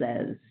 Michael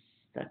says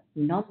the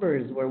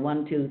numbers were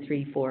 1, 2,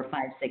 3, 4,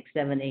 5, 6,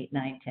 7, 8,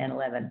 9, 10,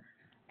 11.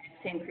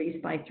 X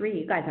increased by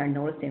 3. You guys are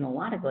noticing a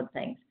lot of good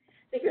things.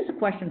 So here's a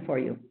question for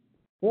you.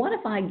 What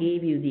if I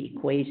gave you the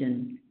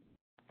equation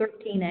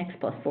 13x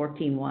plus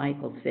 14y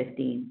equals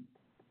 15,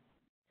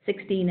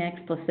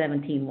 16x plus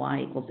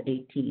 17y equals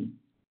 18?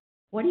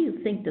 What do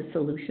you think the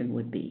solution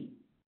would be?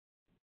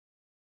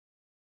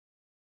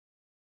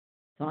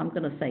 So I'm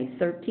going to say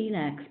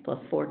 13x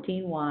plus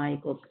 14y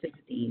equals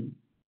 16,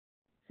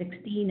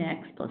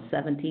 16x plus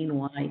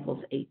 17y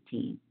equals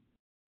 18.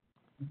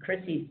 And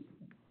Chrissy's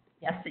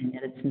guessing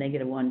that it's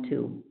 -1,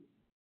 2.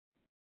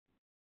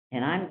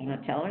 And I'm going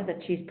to tell her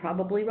that she's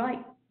probably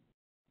right.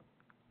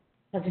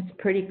 Because it's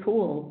pretty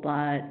cool,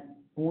 but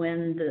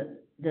when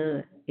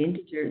the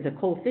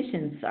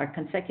coefficients are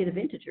consecutive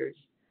integers,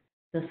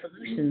 the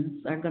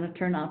solutions are going to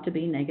turn out to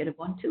be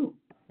 -1, 2.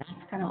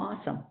 That's kind of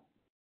awesome.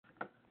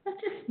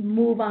 Let's just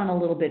move on a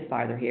little bit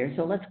farther here.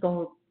 So let's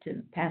go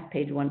to past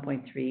page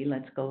 1.3,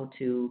 let's go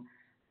to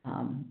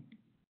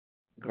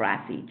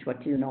graph each.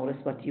 What do you notice?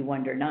 What do you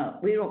wonder? Now,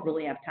 we don't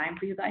really have time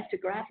for you guys to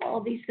graph all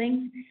of these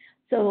things.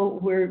 So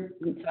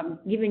I'm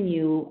giving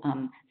you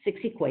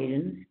 6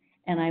 equations,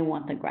 and I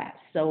want the graphs.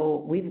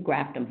 So we've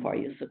graphed them for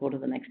you. So go to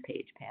the next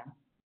page, Pam.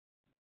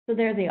 So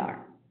there they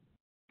are.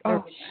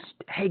 Oh,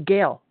 hey,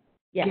 Gail.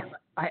 Yes. Gail,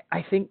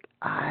 I think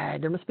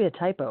there must be a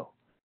typo.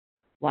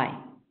 Why?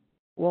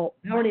 Well,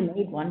 We already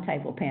made one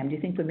typo, Pam. Do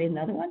you think we made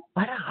another one?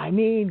 I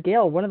mean,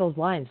 Gail, one of those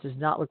lines does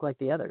not look like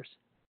the others.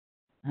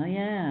 Oh,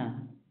 yeah.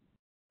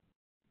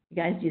 You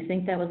guys, do you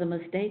think that was a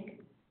mistake?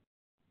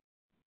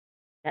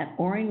 That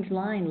orange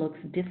line looks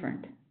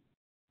different.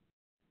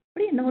 What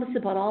do you notice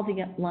about all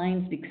the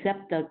lines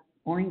except the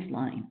orange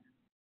line?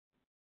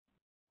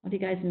 What do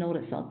you guys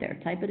notice out there?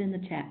 Type it in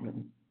the chat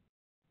room.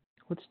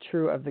 What's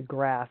true of the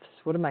graphs?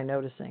 What am I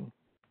noticing?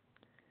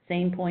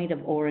 Same point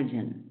of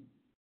origin.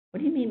 What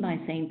do you mean by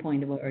same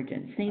point of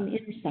origin? Same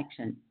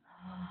intersection.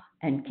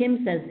 And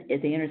Kim says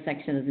the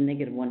intersection is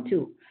 -1,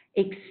 2,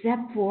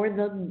 except for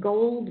the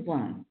gold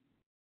one.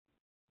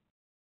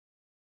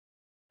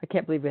 I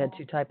can't believe we had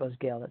 2 typos,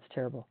 Gail. That's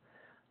terrible.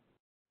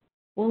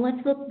 Well,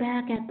 let's look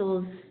back at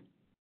those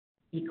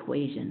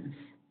equations.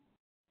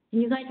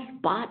 Can you guys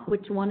spot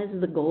which one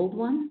is the gold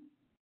one?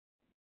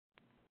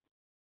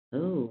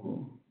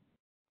 Oh,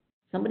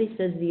 somebody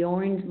says the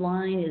orange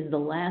line is the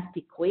last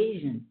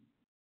equation.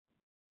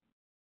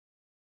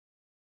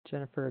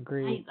 Jennifer Hi,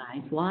 agreed.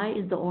 guys. Why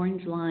is the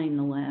orange line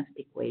the last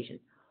equation?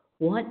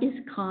 What is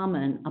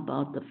common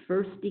about the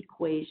first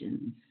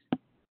equations?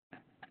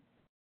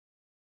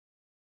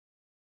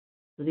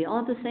 So they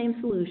all have the same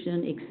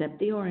solution except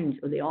the orange,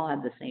 or they all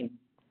have the same,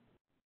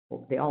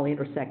 they all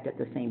intersect at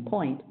the same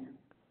point.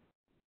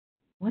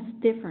 What's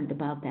different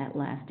about that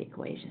last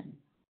equation?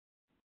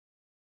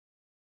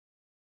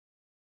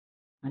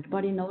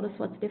 Anybody notice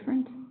what's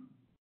different?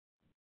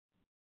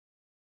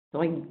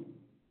 So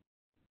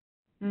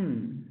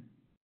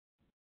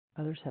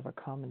Others have a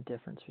common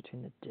difference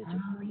between the digits.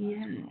 Oh,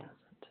 yeah. It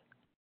doesn't.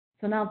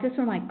 So now just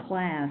for my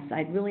class,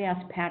 I'd really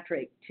ask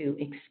Patrick to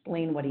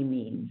explain what he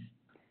means.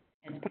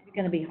 It's probably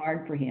going to be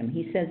hard for him.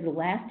 He says the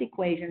last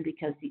equation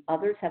because the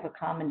others have a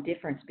common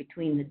difference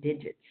between the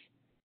digits.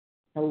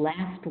 The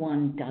last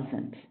one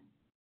doesn't.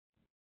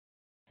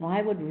 So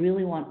I would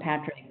really want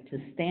Patrick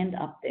to stand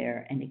up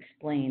there and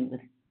explain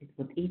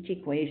with each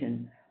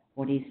equation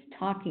what he's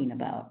talking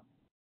about.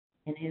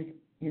 And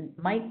it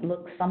might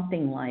look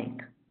something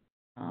like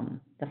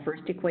the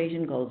first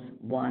equation goes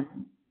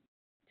 1,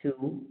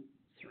 2,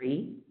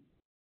 3.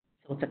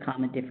 So it's a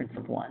common difference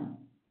of 1.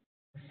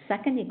 The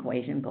second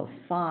equation goes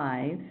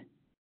 5,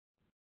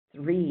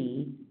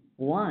 3,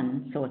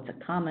 1, so it's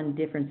a common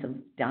difference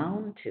of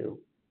down 2.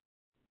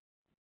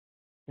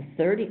 The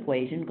third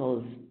equation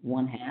goes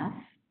 1/2,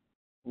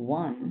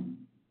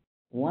 1,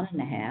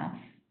 1.5.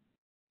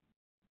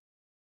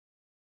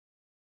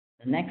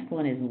 The next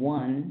one is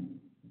 1,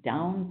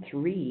 down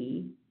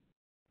 3,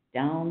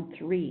 down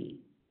 3.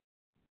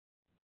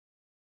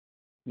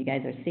 You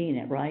guys are seeing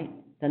it, right?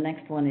 The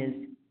next one is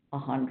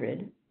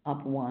 100,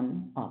 up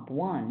 1, up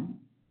 1.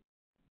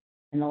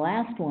 And the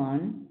last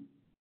one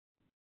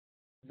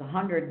is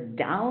 100,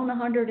 down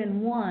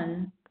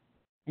 101.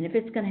 And if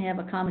it's going to have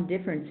a common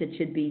difference, it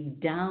should be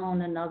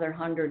down another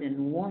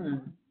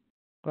 101.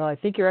 Well, I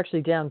think you're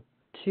actually down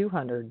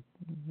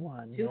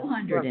 201.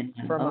 201.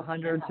 From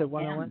 100 to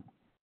 101?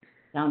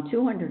 Down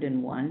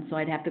 201, so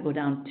I'd have to go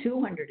down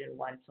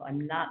 201, so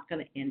I'm not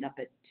going to end up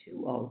at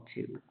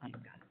 202. I'm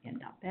going to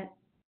end up at.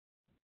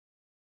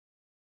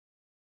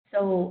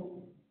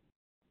 So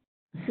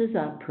this is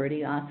a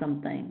pretty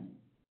awesome thing.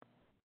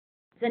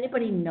 Does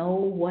anybody know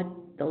what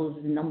those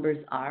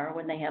numbers are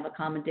when they have a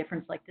common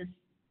difference like this?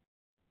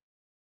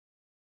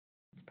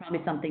 It's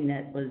probably something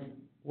that was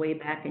way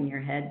back in your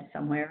head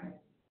somewhere.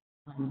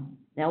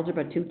 The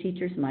Algebra 2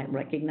 teachers might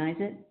recognize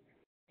it.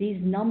 These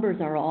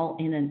numbers are all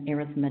in an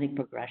arithmetic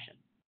progression.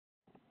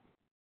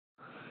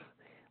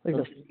 So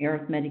it's an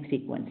arithmetic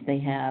sequence. They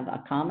have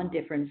a common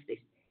difference,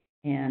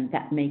 and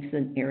that makes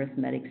an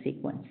arithmetic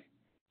sequence.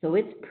 So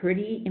it's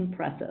pretty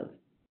impressive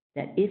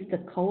that if the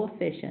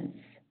coefficients,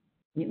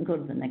 you can go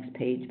to the next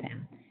page,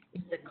 Pam.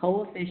 If the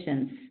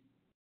coefficients,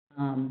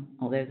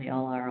 there they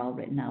all are all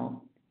written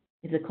out.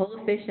 If the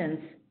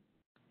coefficients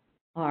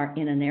are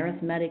in an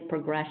arithmetic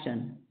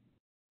progression,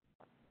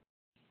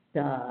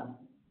 the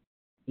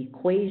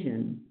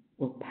equation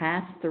will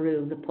pass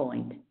through the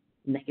point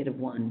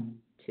 -1,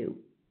 2.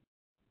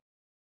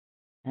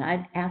 And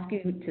I'd ask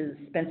you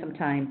to spend some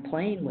time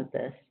playing with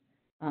this.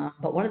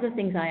 But one of the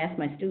things I ask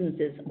my students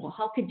is, well,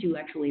 how could you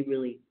actually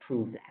really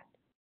prove that?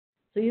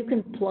 So you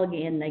can plug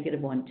in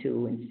 -1,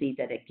 2 and see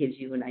that it gives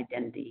you an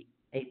identity,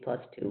 A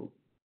plus 2.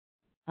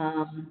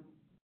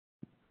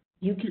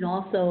 You can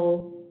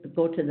also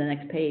go to the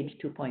next page,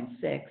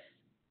 2.6.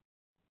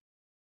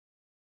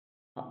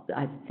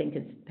 I think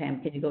it's,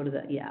 Pam, can you go to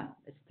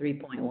it's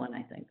 3.1,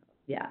 I think.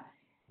 Yeah.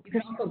 You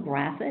can also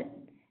graph it.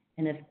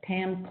 And if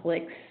Pam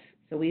clicks,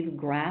 so we've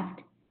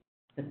graphed,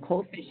 the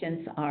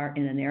coefficients are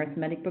in an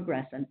arithmetic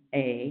progression,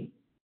 A,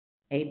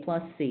 A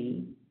plus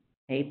C,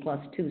 A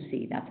plus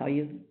 2C. That's how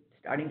you,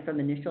 starting from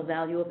the initial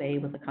value of A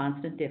with a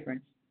constant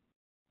difference.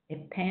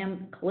 If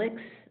Pam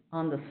clicks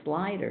on the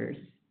sliders,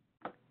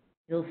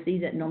 you'll see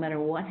that no matter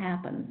what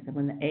happens,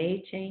 when the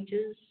A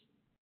changes,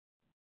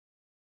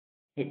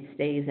 it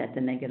stays at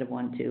the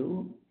 -1,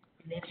 2.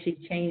 And if she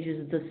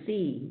changes the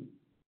C,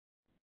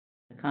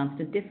 the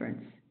constant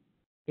difference,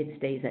 it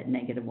stays at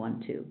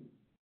 -1, 2.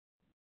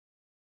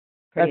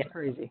 That's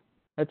crazy.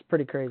 That's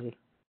pretty crazy.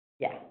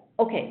 Yeah.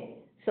 Okay.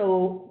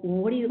 So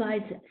what do you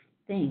guys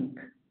think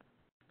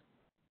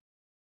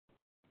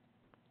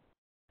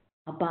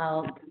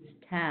about this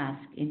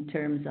task in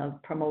terms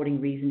of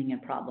promoting reasoning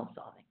and problem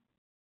solving?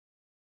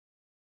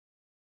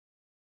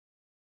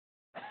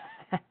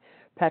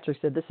 Patrick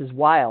said, this is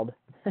wild.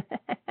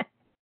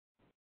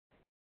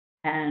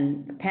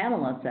 And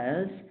Pamela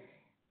says,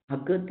 a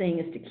good thing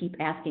is to keep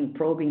asking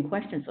probing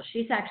questions. So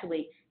she's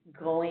actually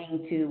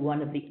going to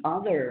one of the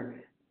other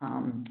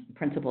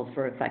principles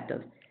for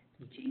effective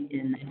teaching,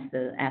 and it's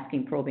the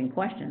asking probing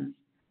questions.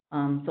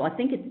 So I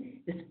think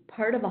it's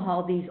part of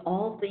how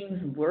all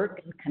things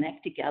work and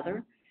connect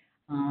together.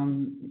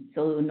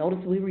 So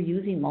notice we were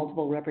using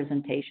multiple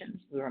representations.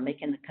 We were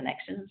making the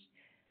connections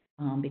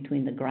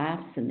between the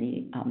graphs and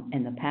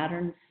the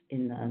patterns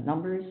in the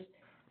numbers.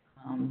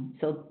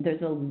 So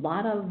there's a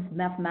lot of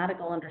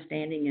mathematical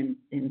understanding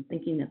and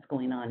thinking that's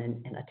going on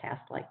in a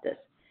task like this.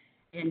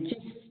 And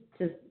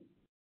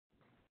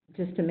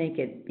just to make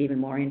it even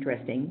more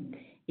interesting,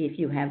 if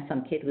you have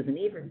some kid with an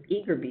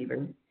eager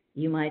beaver,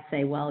 you might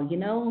say, well,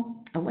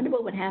 I wonder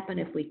what would happen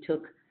if we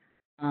took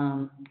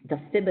the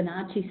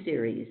Fibonacci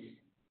series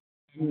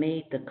and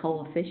made the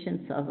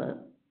coefficients of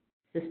a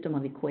system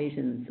of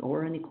equations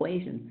or an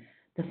equation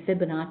the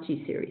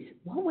Fibonacci series.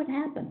 What would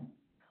happen?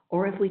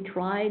 Or if we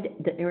tried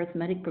the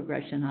arithmetic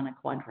progression on a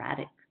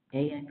quadratic,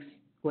 ax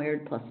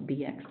squared plus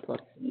bx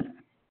plus c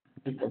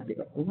equals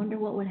 0. I wonder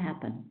what would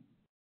happen.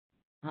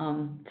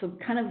 So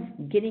kind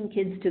of getting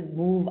kids to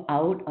move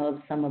out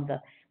of some of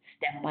the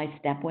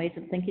step-by-step ways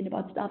of thinking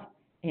about stuff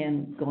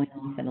and going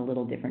off in a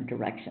little different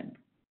direction.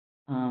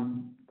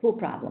 Cool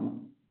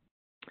problem.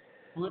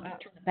 Let's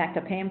turn it back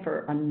to Pam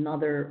for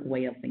another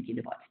way of thinking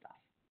about stuff.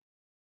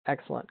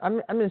 Excellent.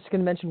 I'm just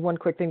going to mention one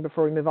quick thing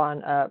before we move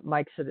on.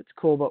 Mike said it's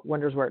cool, but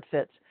wonders where it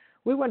fits.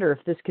 We wonder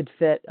if this could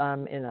fit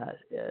in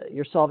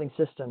your solving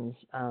systems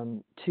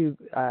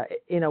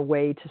in a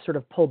way to sort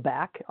of pull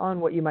back on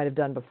what you might have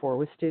done before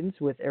with students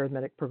with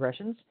arithmetic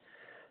progressions.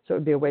 So it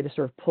would be a way to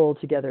sort of pull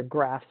together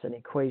graphs and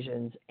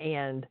equations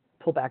and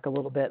pull back a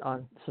little bit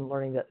on some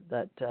learning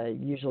that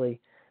usually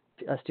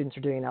students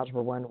are doing in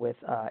Algebra 1 with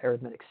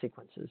arithmetic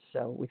sequences.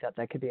 So we thought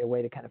that could be a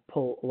way to kind of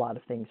pull a lot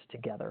of things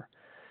together.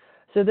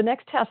 So the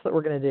next task that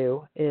we're going to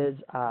do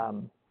is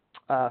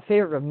a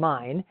favorite of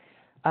mine.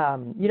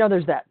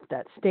 There's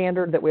that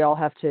standard that we all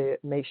have to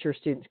make sure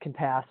students can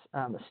pass,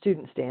 a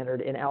student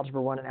standard in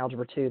Algebra 1 and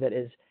Algebra 2 that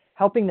is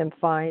helping them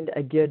find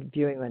a good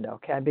viewing window.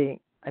 Okay, I'm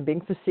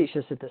being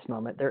facetious at this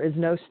moment. There is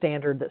no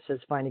standard that says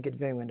find a good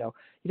viewing window.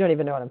 You don't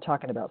even know what I'm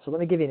talking about. So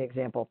let me give you an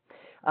example.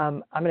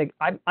 I'm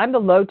the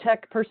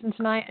low-tech person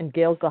tonight, and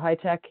Gail's the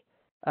high-tech.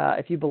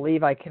 If you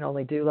believe I can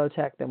only do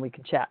low-tech, then we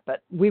can chat.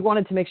 But we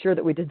wanted to make sure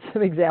that we did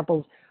some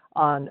examples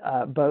on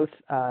both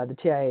the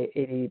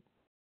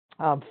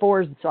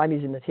TI-84s, so I'm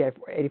using the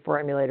TI-84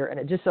 emulator, and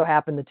it just so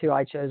happened the two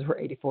I chose were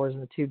 84s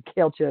and the two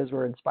Gail chose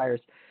were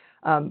Nspires.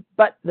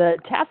 But the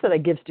task that I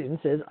give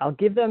students is I'll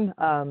give them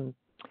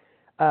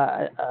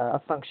a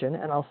function,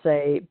 and I'll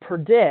say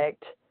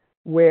predict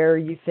where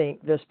you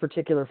think this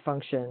particular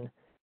function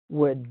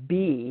would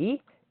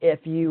be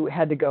if you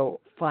had to go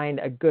find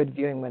a good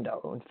viewing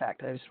window. In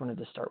fact, I just wanted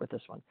to start with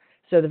this one.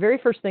 So the very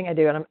first thing I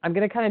do, and I'm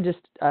going to kind of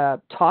just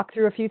talk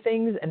through a few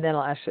things, and then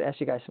I'll actually ask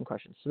you guys some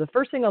questions. So the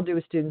first thing I'll do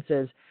with students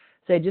is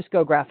say, just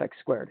go graph x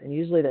squared. And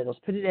usually they'll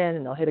just put it in,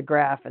 and they'll hit a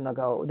graph, and they'll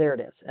go, there it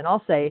is. And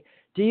I'll say,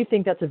 do you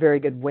think that's a very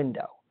good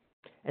window?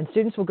 And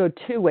students will go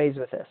two ways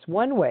with this.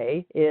 One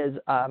way is,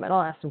 and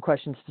I'll ask some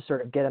questions to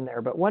sort of get them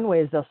there, but one way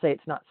is they'll say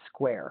it's not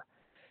square.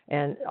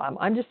 And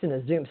I'm just in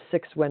a Zoom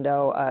 6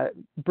 window.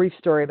 Brief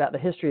story about the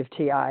history of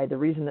TI. The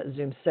reason that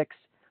Zoom 6,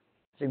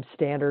 Zoom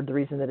Standard, the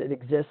reason that it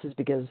exists is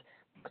because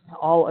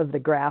all of the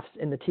graphs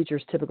in the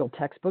teacher's typical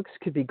textbooks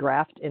could be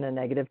graphed in a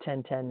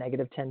 -10, 10,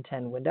 -10,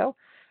 10 window.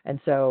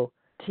 And so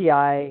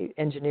TI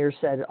engineers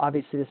said,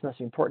 obviously this must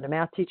be important to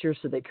math teachers,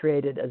 so they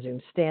created a Zoom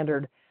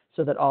Standard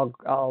so that all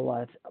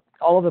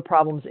of the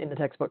problems in the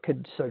textbook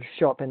could sort of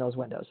show up in those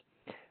windows.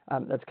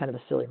 That's kind of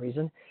a silly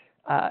reason.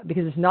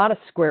 Because it's not a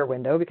square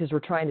window, because we're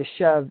trying to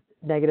shove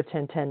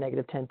 -10, 10,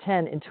 -10,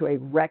 10 into a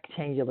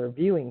rectangular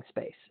viewing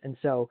space. And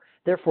so,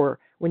 therefore,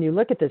 when you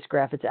look at this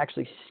graph, it's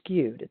actually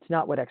skewed. It's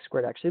not what x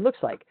squared actually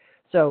looks like.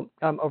 So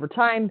over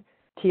time,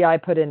 TI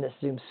put in this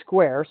Zoom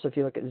square. So if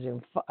you look at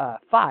Zoom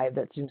 5,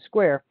 that's Zoom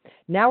square.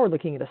 Now we're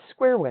looking at a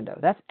square window.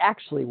 That's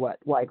actually what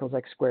y equals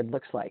x squared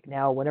looks like.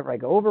 Now, whenever I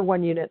go over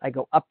one unit, I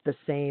go up the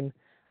same,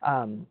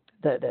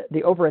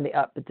 the over and the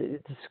up,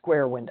 it's a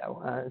square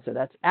window. So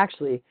that's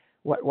actually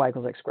what y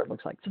equals x squared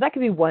looks like. So that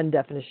could be one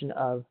definition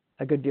of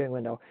a good viewing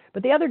window.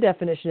 But the other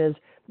definition is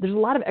there's a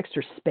lot of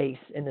extra space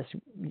in this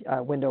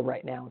window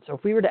right now. So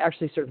if we were to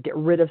actually sort of get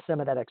rid of some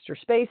of that extra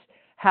space,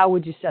 how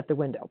would you set the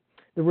window?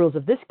 The rules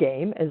of this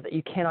game is that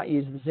you cannot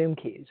use the zoom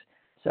keys.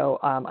 So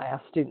I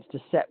ask students to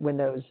set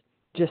windows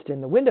just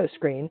in the window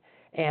screen.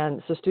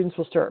 And so students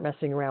will start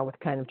messing around with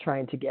kind of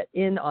trying to get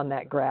in on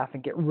that graph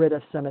and get rid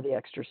of some of the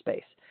extra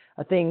space.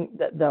 A thing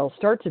that they'll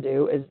start to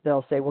do is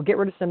they'll say, well, get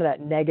rid of some of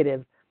that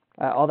negative,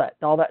 all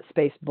that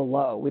space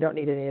below. We don't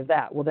need any of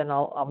that. Well, then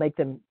I'll make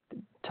them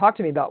talk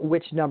to me about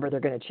which number they're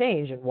going to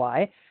change and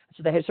why.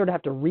 So they sort of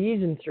have to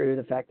reason through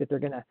the fact that they're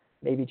going to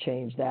maybe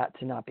change that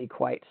to not be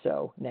quite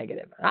so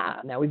negative.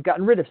 Now we've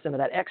gotten rid of some of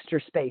that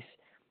extra space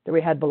that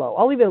we had below.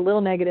 I'll leave it a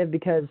little negative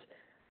because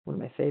one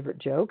of my favorite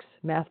jokes,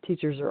 math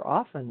teachers are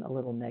often a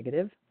little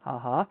negative,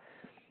 haha.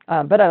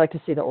 But I like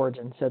to see the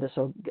origin, so this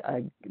will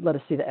let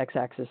us see the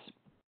x-axis.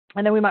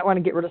 And then we might want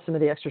to get rid of some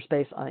of the extra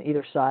space on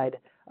either side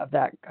of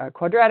that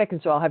quadratic,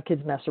 and so I'll have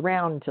kids mess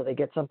around until they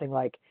get something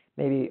like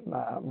maybe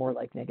more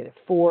like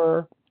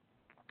 -4.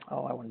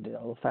 Oh, I want to do that a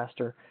little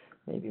faster.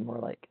 Maybe more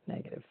like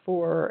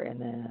 -4,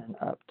 and then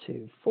up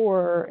to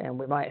 4, and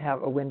we might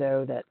have a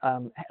window that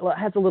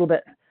has a little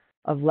bit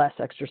of less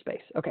extra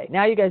space. Okay,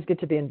 now you guys get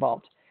to be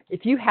involved.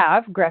 If you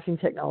have graphing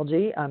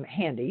technology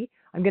handy,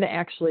 I'm going to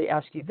actually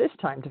ask you this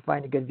time to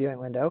find a good viewing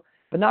window,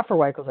 but not for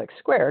y =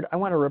 x². I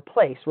want to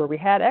replace where we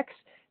had x.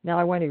 Now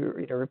I want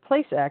to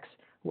replace x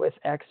with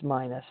x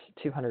minus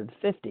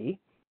 250,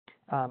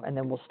 and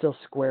then we'll still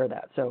square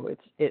that. So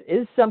it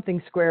is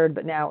something squared,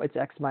 but now it's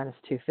x minus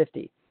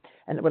 250.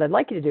 And what I'd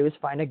like you to do is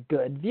find a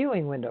good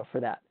viewing window for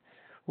that.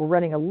 We're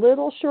running a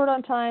little short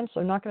on time, so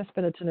I'm not going to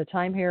spend a ton of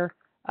time here.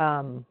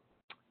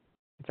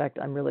 In fact,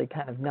 I'm really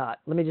kind of not.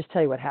 Let me just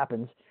tell you what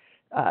happens.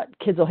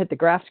 Kids will hit the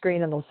graph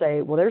screen and they'll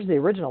say, well, there's the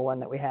original one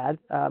that we had.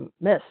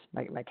 Miss,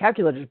 my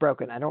calculator's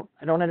broken. I don't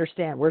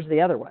understand. Where's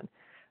the other one?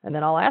 And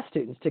then I'll ask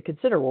students to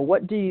consider, well,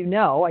 what do you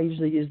know? I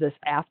usually use this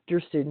after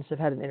students have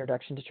had an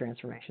introduction to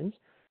transformations.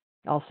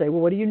 I'll say,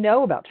 well, what do you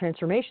know about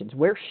transformations?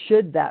 Where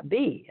should that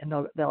be? And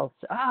they'll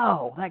say,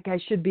 oh, that guy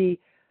should be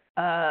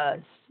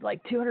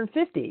like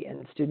 250.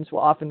 And students will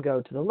often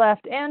go to the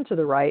left and to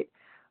the right,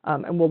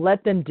 and we'll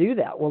let them do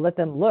that. We'll let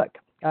them look.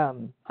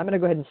 I'm going to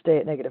go ahead and stay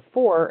at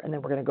 -4, and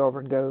then we're going to go over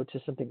and go to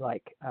something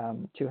like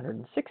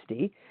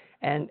 260.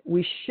 And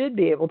we should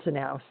be able to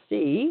now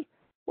see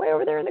way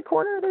over there in the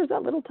corner, there's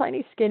that little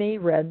tiny skinny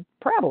red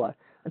parabola.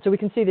 And so we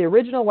can see the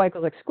original y =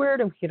 x²,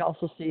 and we can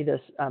also see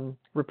this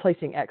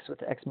replacing x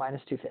with x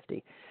minus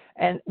 250.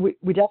 And we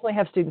definitely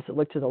have students that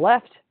look to the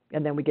left,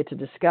 and then we get to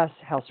discuss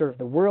how sort of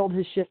the world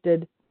has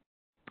shifted.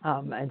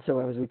 And so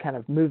as we kind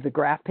of move the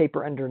graph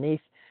paper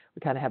underneath,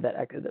 we kind of have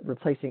that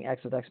replacing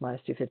x with x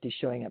minus 250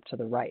 showing up to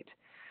the right.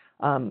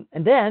 And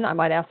then I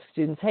might ask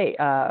students, hey,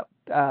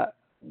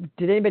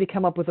 did anybody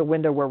come up with a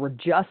window where we're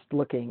just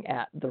looking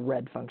at the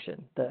red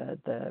function,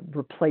 the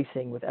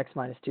replacing with x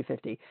minus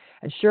 250?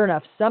 And sure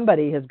enough,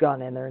 somebody has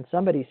gone in there and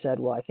somebody said,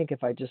 well, I think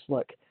if I just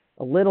look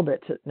a little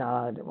bit to, no,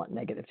 I didn't want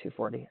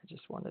 -240. I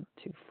just wanted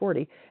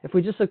 240. If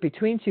we just look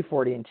between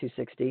 240 and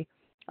 260,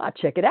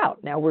 check it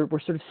out. Now we're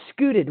sort of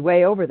scooted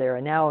way over there,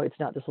 and now it's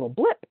not this little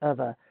blip of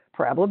a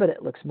parabola, but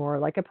it looks more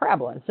like a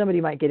parabola. And somebody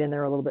might get in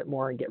there a little bit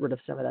more and get rid of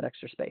some of that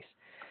extra space.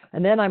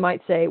 And then I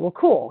might say, well,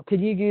 cool,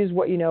 could you use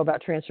what you know about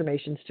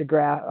transformations to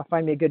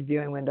find me a good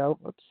viewing window?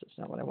 Oops, that's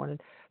not what I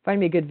wanted. Find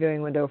me a good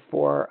viewing window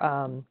for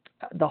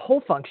the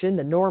whole function,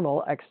 the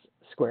normal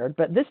x².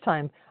 But this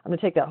time, I'm going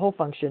to take that whole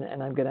function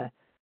and I'm going to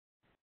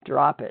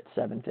drop it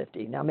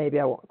 750. Now, maybe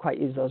I won't quite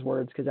use those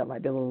words because that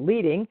might be a little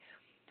leading.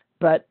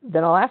 But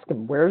then I'll ask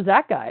them, where's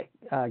that guy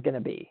going to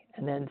be?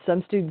 And then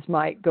some students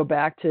might go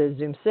back to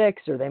Zoom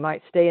 6, or they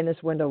might stay in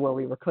this window where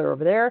we were clear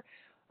over there.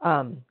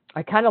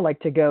 I kind of like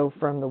to go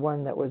from the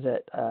one that was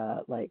at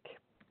the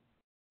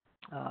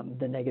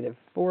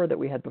 -4 that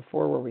we had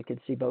before, where we could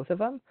see both of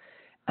them.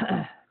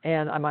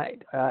 And I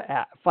might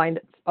find,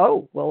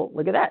 oh, well,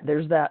 look at that.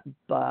 There's that.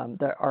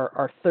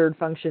 Our third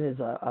function is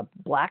a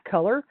black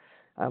color.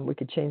 We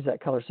could change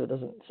that color so it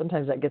doesn't,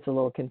 sometimes that gets a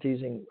little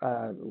confusing.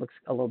 Looks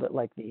a little bit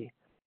like the,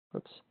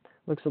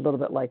 looks a little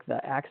bit like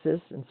the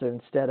axis. And so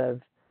instead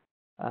of,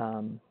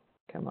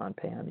 come on,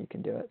 Pam, you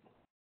can do it.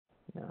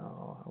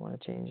 No, I want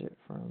to change it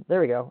from,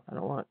 there we go. Do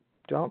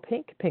I want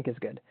pink? Pink is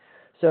good.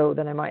 So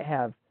then I might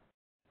have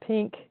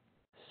pink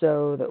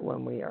so that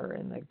when we are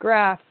in the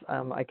graph,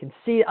 I can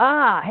see,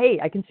 hey,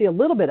 I can see a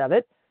little bit of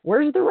it.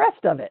 Where's the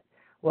rest of it?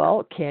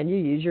 Well, can you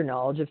use your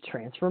knowledge of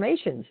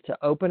transformations to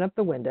open up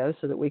the window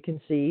so that we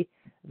can see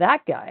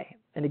that guy?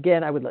 And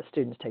again, I would let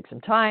students take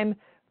some time.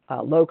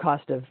 Low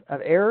cost of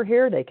error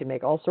here. They can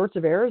make all sorts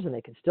of errors and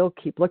they can still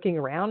keep looking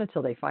around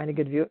until they find a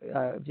good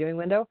viewing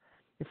window.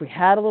 If we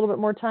had a little bit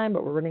more time,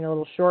 but we're running a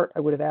little short,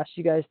 I would have asked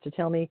you guys to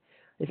tell me,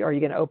 are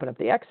you going to open up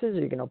the X's, or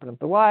are you going to open up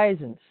the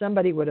Y's? And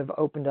somebody would have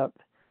opened up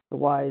the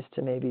Y's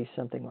to maybe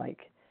something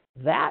like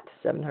that,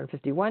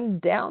 751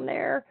 down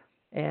there.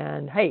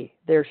 And hey,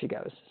 there she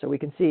goes. So we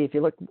can see, if you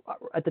look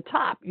at the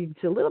top, you can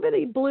see a little bit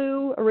of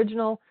blue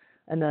original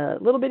and the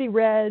little bitty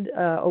red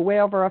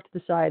way over off to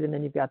the side, and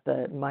then you've got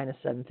the minus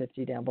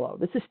 750 down below.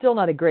 This is still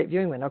not a great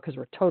viewing window because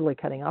we're totally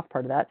cutting off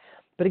part of that.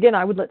 But again,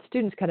 I would let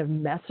students kind of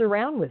mess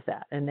around with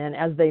that. And then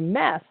as they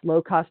mess,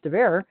 low cost of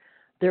error,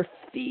 they're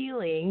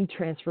feeling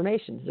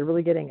transformations. They're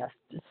really getting a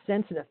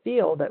sense and a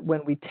feel that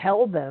when we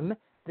tell them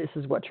this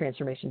is what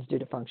transformations do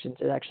to functions,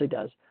 it actually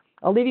does.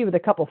 I'll leave you with a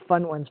couple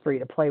fun ones for you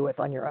to play with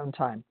on your own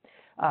time.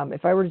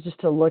 If I were just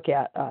to look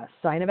at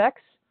sine of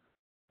x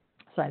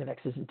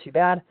isn't too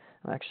bad.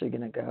 I'm actually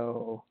going to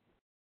go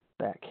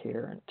back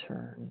here and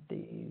turn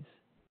these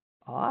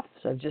off.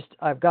 So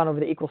I've gone over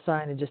the equal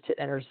sign and just hit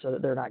enter so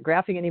that they're not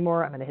graphing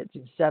anymore. I'm going to hit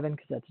zoom 7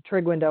 because that's a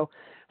trig window.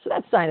 So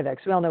that's sine of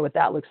x. We all know what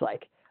that looks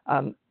like.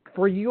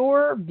 For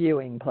your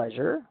viewing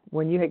pleasure,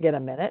 when you get a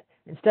minute,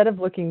 instead of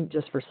looking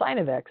just for sine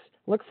of x,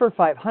 look for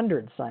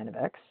 500 sine of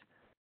x.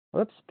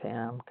 Whoops,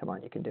 Pam, come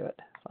on, you can do it.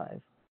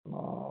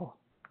 Oh.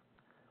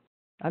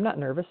 I'm not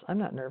nervous.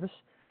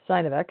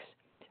 Sine of x.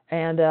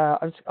 And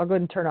I'll go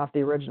ahead and turn off the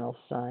original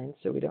sign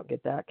so we don't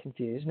get that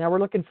confused. Now we're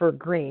looking for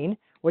green.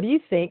 What do you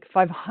think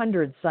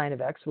 500 sine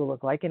of x will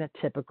look like in a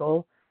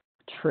typical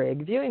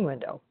trig viewing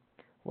window?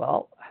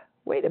 Well,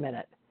 wait a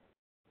minute.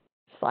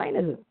 Sine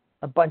isn't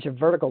a bunch of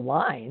vertical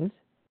lines.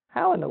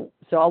 So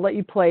I'll let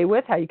you play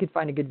with how you could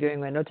find a good viewing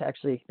window to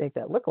actually make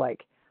that look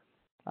like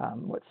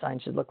what sine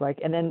should look like.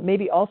 And then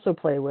maybe also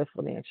play with,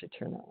 let me actually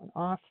turn that one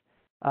off.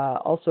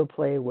 Also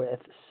play with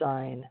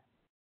sine.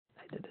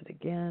 I did it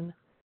again.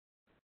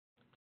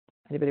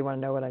 Anybody want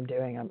to know what I'm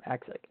doing? I'm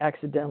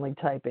accidentally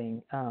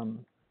typing.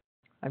 I'm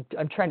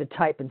trying to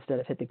type instead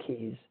of hit the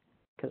keys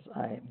because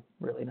I'm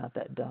really not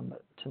that dumb,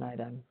 but tonight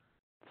I'm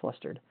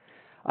flustered.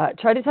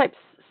 Try to type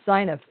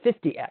sine of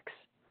 50x.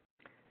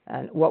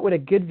 And what would a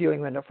good viewing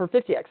window for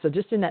 50x? So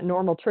just in that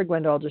normal trig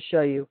window, I'll just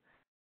show you,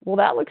 well,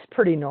 that looks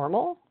pretty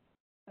normal.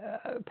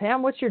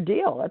 Pam, what's your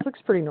deal? That looks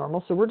pretty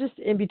normal. So we're just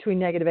in between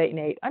 -8 and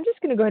 8. I'm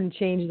just going to go ahead and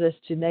change this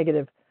to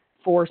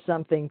 -4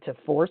 something to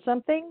 4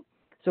 something.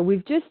 So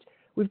we've just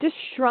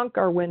shrunk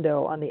our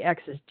window on the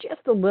x's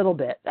just a little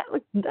bit. That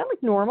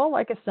looked normal,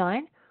 like a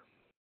sine.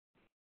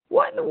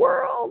 What in the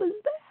world is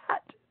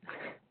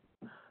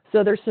that?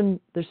 So there's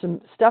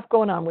some stuff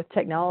going on with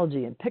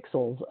technology and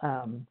pixels,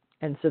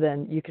 and so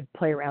then you could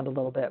play around a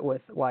little bit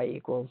with y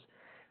equals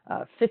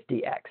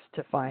 50x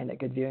to find a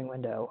good viewing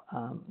window.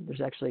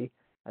 There's actually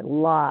a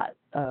lot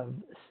of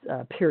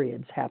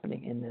periods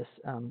happening in this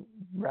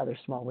rather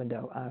small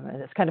window,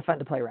 and it's kind of fun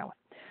to play around with.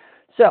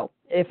 So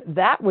if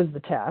that was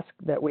the task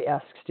that we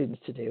ask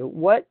students to do,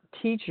 what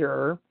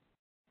teacher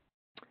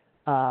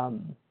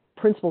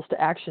principles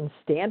to action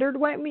standard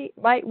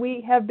might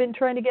we have been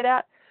trying to get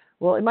at?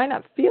 Well, it might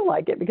not feel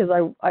like it because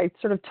I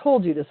sort of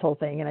told you this whole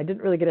thing and I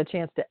didn't really get a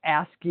chance to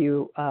ask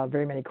you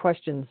very many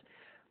questions.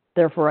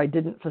 Therefore, I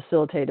didn't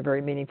facilitate a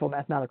very meaningful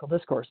mathematical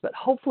discourse. But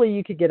hopefully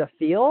you could get a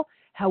feel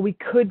how we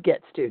could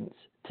get students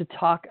to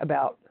talk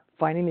about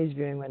finding these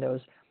viewing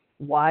windows,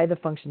 why the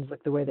functions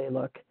look the way they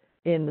look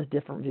in the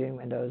different viewing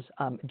windows,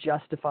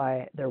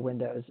 justify their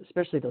windows,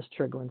 especially those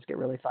trig ones get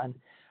really fun,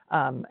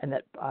 and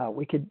that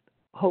we could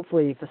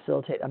hopefully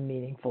facilitate a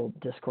meaningful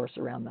discourse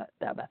around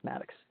that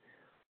mathematics.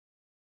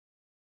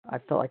 I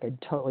felt like I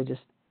totally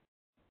just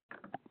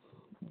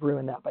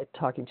ruined that by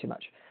talking too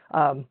much.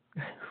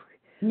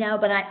 No,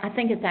 but I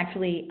think it's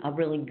actually a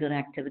really good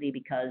activity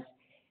because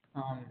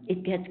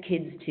it gets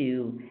kids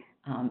to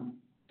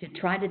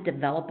try to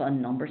develop a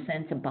number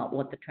sense about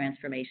what the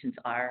transformations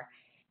are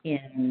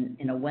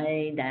in a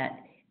way that,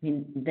 I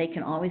mean, they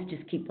can always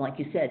just keep, like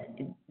you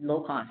said,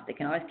 low cost. They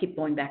can always keep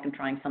going back and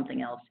trying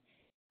something else.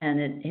 And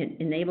it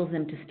enables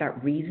them to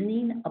start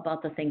reasoning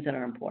about the things that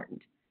are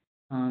important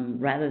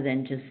rather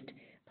than just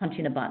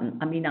punching a button.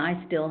 I mean,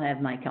 I still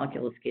have my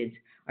calculus kids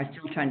are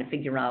still trying to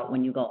figure out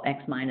when you go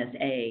x minus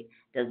a,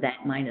 does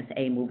that minus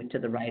a move it to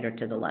the right or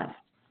to the left?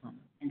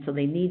 And so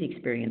they need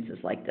experiences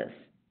like this.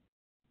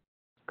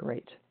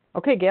 Great.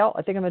 Okay, Gail,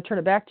 I think I'm going to turn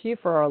it back to you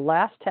for our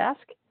last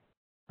task.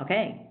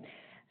 Okay,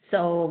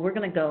 so we're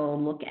going to go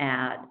look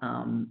at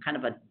kind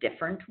of a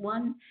different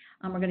one.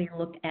 We're going to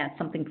look at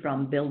something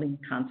from building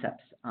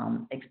concepts,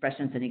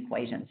 expressions and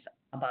equations,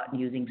 about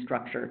using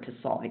structure to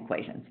solve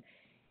equations.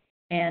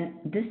 And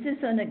this is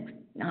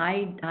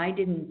I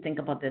didn't think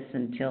about this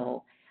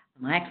until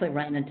I actually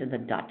ran into the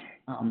Dutch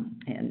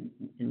and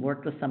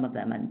worked with some of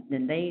them,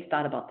 and they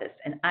thought about this.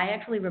 And I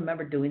actually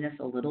remember doing this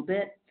a little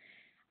bit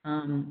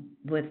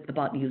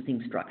about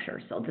using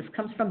structure. So this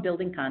comes from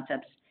Building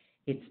Concepts.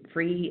 It's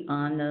free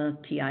on the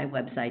TI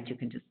website. You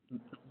can just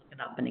look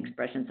it up in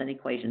expressions and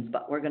equations,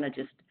 but we're going to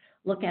just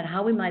look at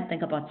how we might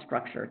think about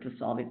structure to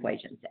solve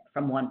equations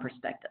from one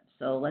perspective.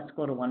 So let's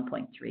go to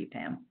 1.3,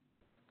 Pam.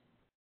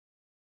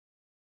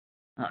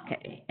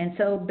 Okay, and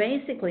so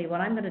basically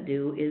what I'm going to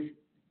do is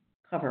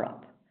cover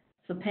up.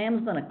 So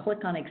Pam's going to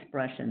click on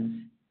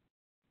expressions,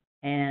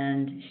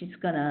 and she's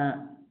going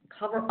to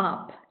cover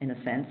up, in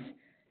a sense,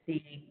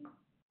 the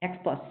x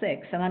plus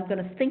 6, and I'm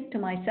going to think to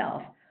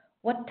myself,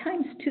 what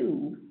times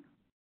 2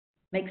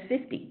 makes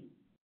 50?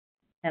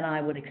 And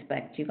I would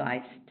expect you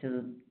guys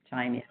to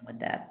chime in with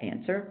that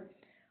answer.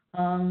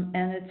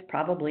 and it's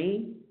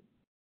probably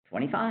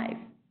 25.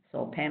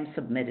 So Pam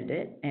submitted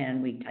it,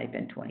 and we type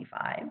in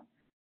 25.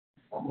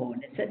 Oh,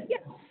 and it said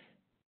yes.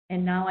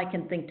 And now I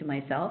can think to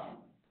myself,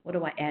 what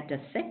do I add to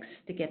 6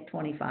 to get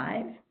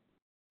 25?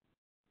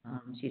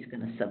 She's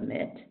going to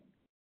submit,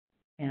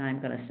 and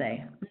I'm going to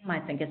say, I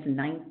think it's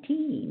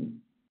 19.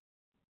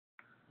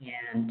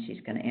 And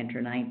she's going to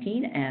enter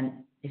 19,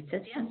 and it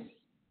says yes.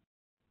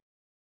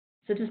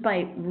 So just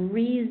by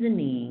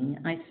reasoning,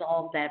 I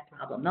solved that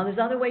problem. Now, there's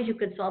other ways you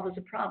could solve this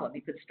a problem.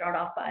 You could start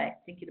off by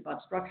thinking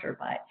about structure,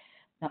 by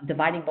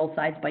dividing both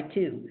sides by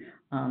 2.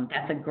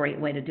 That's a great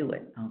way to do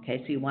it,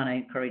 okay? So you want to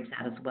encourage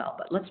that as well.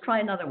 But let's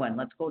try another one.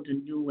 Let's go to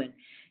new, and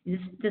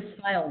this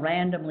file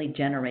randomly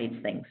generates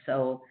things.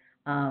 So,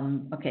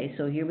 okay,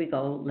 so here we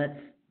go. Let's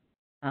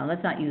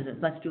not use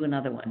it. Let's do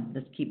another one.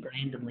 Let's keep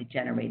randomly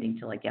generating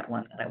till I get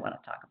one that I want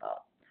to talk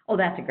about. Oh,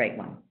 that's a great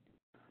one.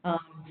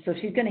 So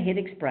she's going to hit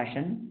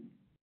expression,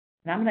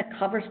 and I'm going to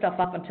cover stuff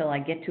up until I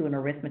get to an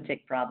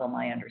arithmetic problem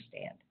I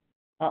understand.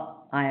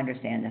 Oh, I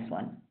understand this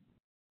one.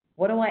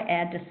 What do I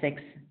add to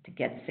 6 to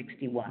get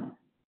 61?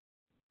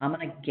 I'm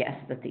going to guess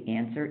that the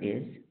answer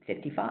is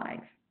 55.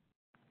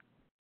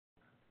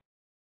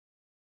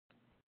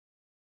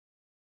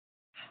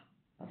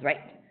 That's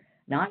right.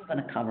 Now I'm going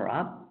to cover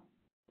up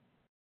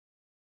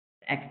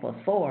x plus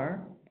 4,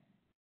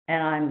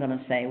 and I'm going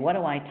to say, what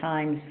do I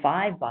times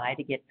 5 by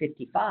to get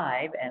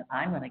 55? And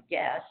I'm going to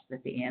guess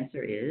that the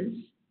answer is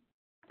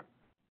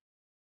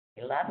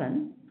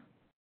 11.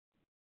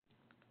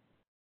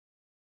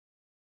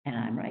 And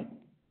I'm right.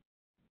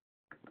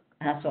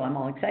 So I'm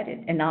all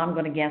excited. And now I'm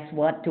going to guess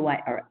what do I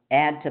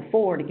add to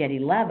 4 to get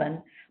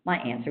 11. My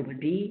answer would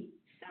be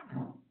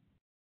 7.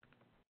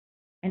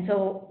 And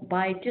so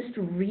by just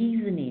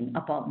reasoning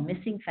about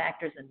missing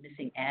factors and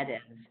missing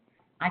add-ins,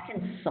 I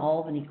can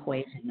solve an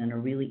equation in a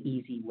really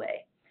easy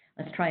way.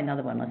 Let's try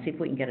another one. Let's see if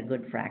we can get a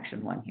good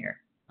fraction one here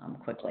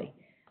quickly.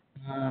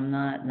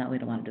 No, we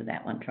don't want to do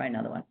that one. Try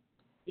another one.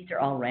 These are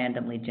all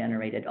randomly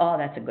generated. Oh,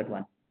 that's a good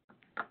one.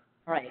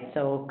 All right,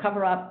 so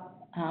cover up.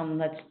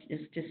 Let's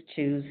just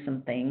choose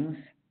some things.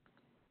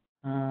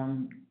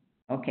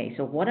 Okay,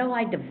 so what do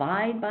I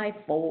divide by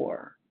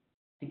 4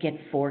 to get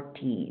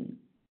 14?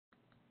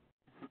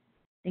 I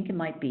think it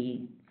might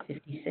be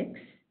 56.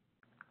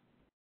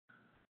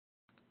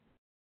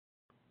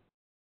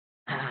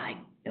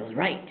 It was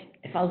right.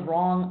 If I was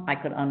wrong, I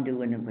could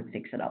undo and it would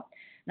fix it up.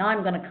 Now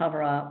I'm going to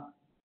cover up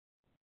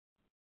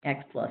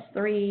x plus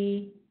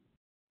 3,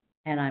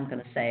 and I'm going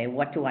to say,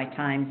 what do I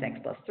times x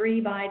plus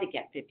 3 by to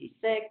get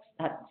 56,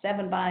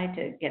 7 by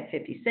to get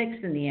 56,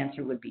 and the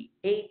answer would be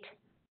 8.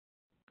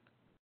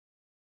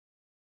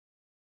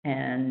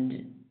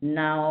 And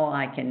now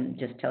I can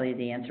just tell you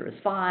the answer is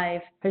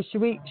 5. Hey,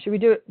 should we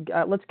do it?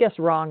 Let's guess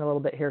wrong a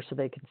little bit here so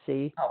they can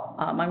see. Oh,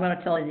 I'm going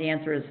to tell you the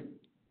answer is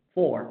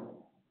 4.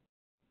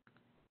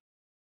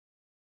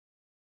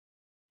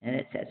 And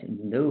it says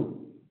no.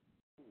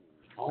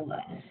 All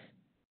this.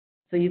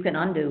 So you can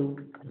undo.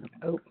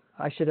 Oh,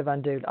 I should have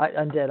undid. I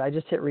undid. I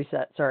just hit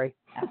reset. Sorry.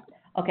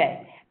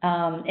 Okay.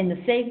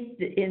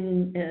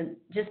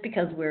 Just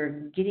because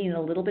we're getting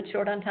a little bit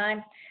short on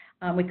time,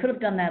 we could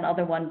have done that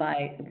other one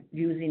by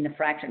using the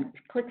fraction.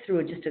 Click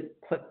through it just to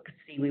quick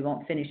see. We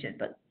won't finish it,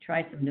 but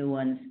try some new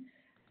ones.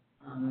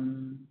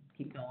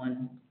 Keep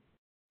going.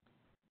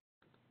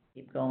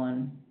 Keep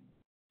going.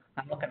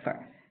 I'm looking for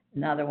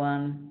another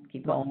one.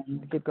 Keep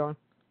going. Keep going.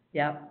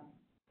 Yep.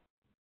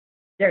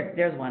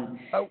 There's one.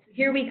 Oh.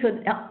 Here we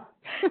could.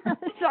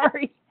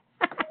 Sorry.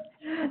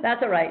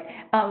 That's all right.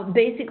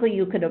 Basically,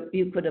 you could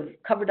have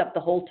covered up the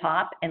whole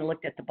top and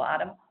looked at the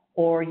bottom,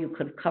 or you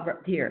could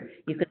cover here.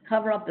 You could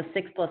cover up the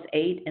 6 plus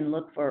 8 and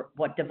look for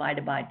what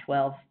divided by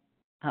 12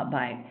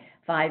 by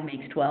 5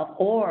 makes 12,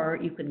 or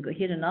you could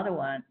hit another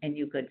one and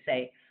you could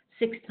say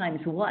 6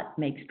 times what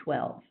makes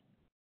 12,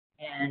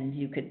 and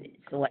you could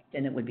select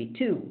and it would be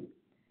 2.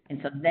 And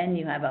so then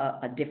you have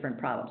a different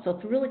problem. So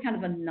it's really kind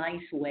of a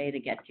nice way to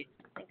get kids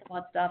to think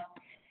about stuff.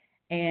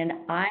 And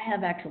I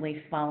have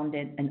actually found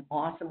it an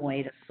awesome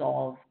way to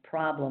solve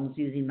problems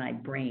using my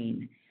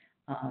brain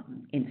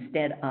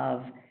instead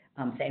of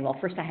saying, well,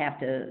 first I have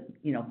to,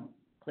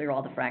 clear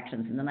all the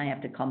fractions, and then I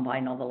have to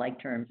combine all the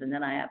like terms, and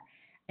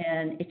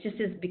it just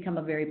has become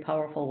a very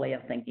powerful way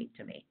of thinking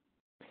to me.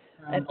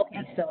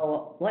 Okay,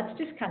 so let's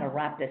just kind of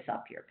wrap this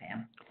up here,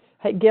 Pam.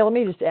 Hey, Gail, let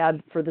me just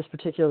add for this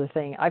particular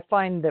thing. I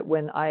find that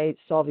when I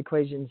solve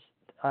equations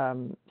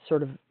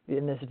sort of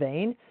in this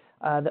vein,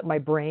 that my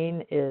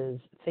brain is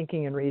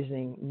thinking and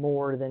reasoning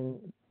more than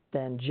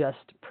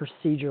just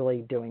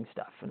procedurally doing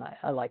stuff, and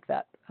I like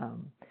that.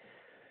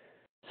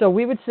 So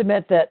we would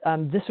submit that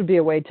this would be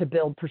a way to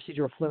build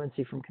procedural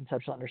fluency from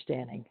conceptual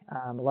understanding.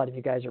 A lot of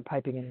you guys are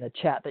piping in the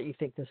chat that you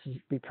think this would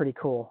be pretty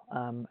cool.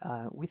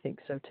 We think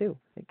so too.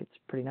 I think it's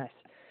pretty nice.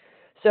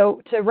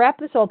 So to wrap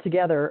this all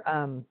together,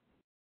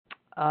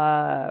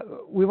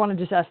 we want to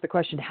just ask the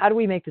question, how do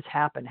we make this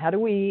happen? How do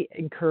we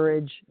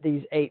encourage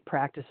these 8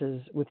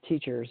 practices with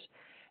teachers?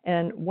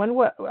 And one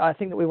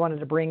thing that we wanted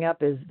to bring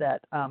up is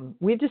that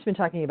we've just been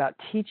talking about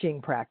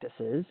teaching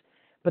practices,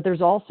 but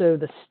there's also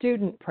the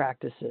student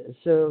practices.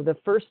 So the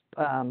first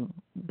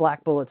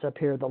black bullets up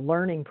here, the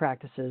learning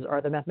practices,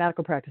 are the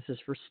mathematical practices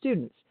for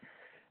students.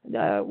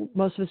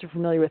 Most of us are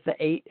familiar with the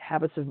 8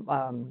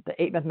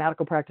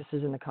 mathematical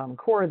practices in the Common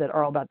Core that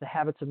are all about the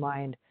habits of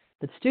mind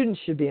that students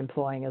should be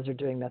employing as they're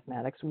doing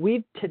mathematics.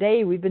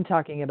 Today we've been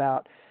talking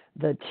about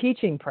the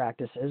teaching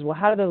practices. Well,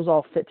 how do those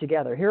all fit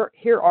together?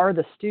 Here are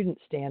the student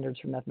standards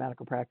for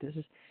mathematical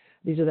practices.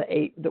 These are the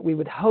 8 that we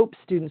would hope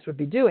students would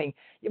be doing.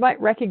 You might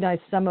recognize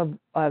some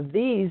of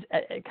these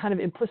kind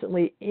of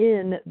implicitly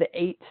in the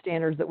 8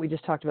 standards that we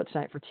just talked about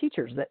tonight for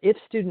teachers, that if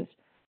students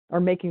are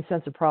making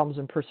sense of problems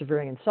and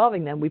persevering in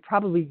solving them, we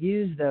probably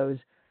use those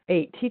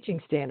 8 teaching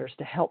standards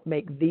to help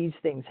make these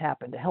things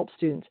happen, to help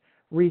students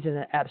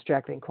reason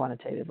abstractly and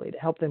quantitatively, to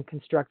help them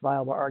construct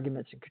viable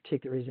arguments and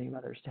critique the reasoning of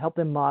others, to help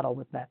them model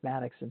with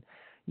mathematics and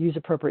use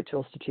appropriate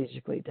tools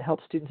strategically, to help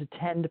students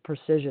attend to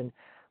precision,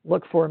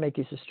 look for and make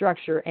use of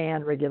structure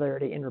and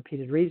regularity in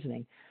repeated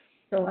reasoning.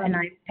 So, and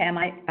Pam,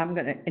 I'm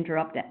going to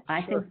interrupt that.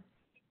 I Sure.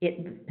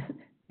 think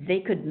they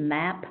could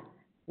map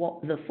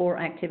what the 4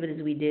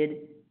 activities we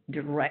did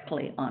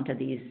directly onto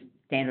these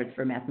standards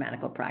for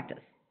mathematical practice.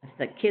 If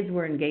the kids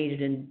were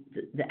engaged in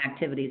the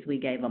activities we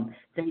gave them,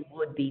 they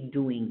would be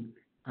doing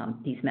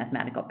these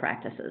mathematical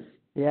practices.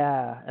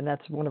 Yeah, and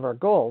that's one of our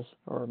goals,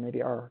 or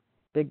maybe our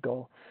big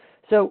goal.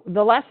 So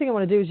the last thing I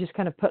want to do is just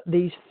kind of put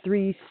these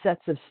 3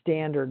 sets of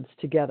standards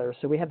together.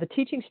 So we have the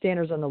teaching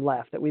standards on the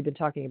left that we've been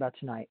talking about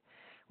tonight.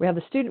 We have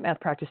the student math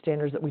practice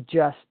standards that we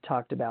just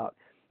talked about.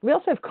 We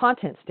also have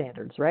content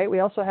standards, right? We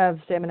also have,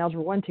 say I'm an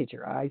Algebra 1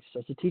 teacher. I'm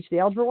supposed to teach the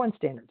Algebra 1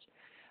 standards.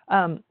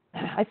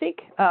 I think,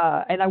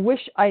 and I wish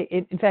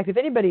in fact, if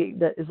anybody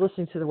that is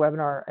listening to the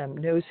webinar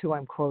knows who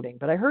I'm quoting,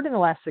 but I heard in the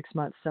last 6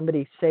 months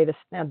somebody say this,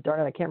 now darn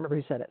it, I can't remember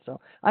who said it,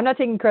 so I'm not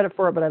taking credit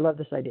for it, but I love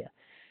this idea.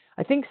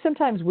 I think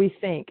sometimes we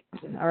think,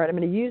 all right, I'm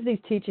going to use these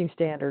teaching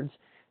standards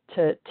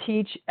to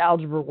teach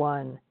Algebra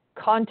 1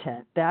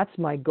 content. That's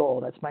my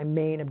goal. That's my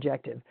main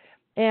objective.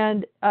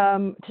 And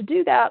to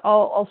do that,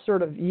 I'll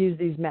sort of use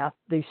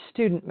these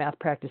student math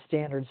practice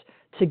standards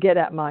to get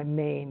at my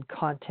main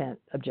content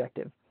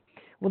objective.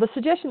 Well, the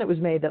suggestion that was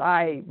made that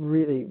I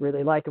really,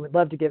 really like and would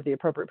love to give the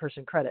appropriate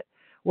person credit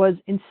was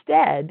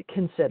instead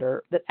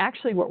consider that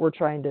actually what we're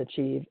trying to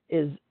achieve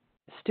is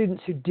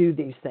students who do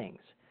these things,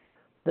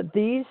 that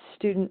these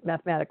student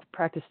mathematics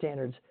practice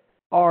standards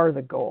are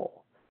the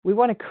goal. We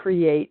want to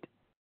create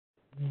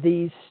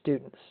these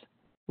students.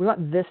 We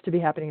want this to be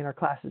happening in our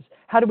classes.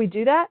 How do we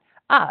do that?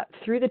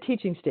 Through the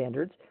teaching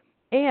standards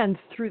and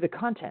through the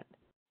content.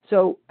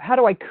 So how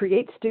do I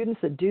create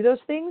students that do those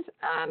things?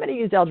 I'm going to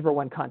use Algebra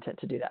 1 content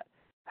to do that.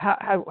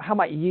 How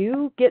might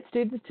you get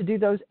students to do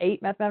those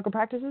 8 mathematical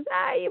practices?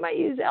 You might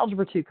use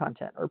Algebra 2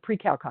 content or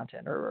pre-calc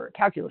content or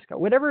calculus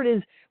code, whatever it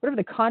is, whatever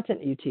the content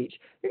that you teach.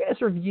 You're going to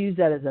sort of use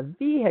that as a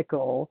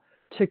vehicle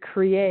to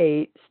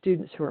create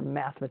students who are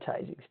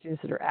mathematizing,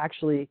 students that are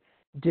actually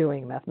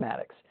doing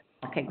mathematics.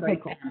 Okay, great.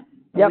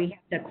 Yep. We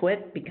have to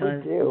quit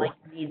because Mike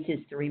needs his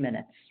 3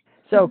 minutes.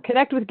 So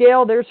connect with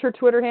Gail. There's her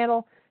Twitter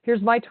handle.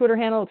 Here's my Twitter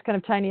handle. It's kind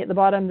of tiny at the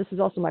bottom. This is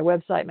also my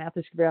website,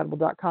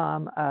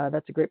 math-is-compatible.com.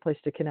 That's a great place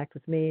to connect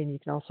with me, and you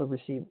can also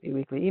receive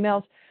weekly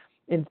emails.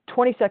 In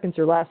 20 seconds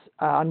or less,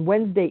 on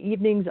Wednesday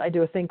evenings, I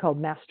do a thing called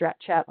Math Strat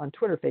Chat on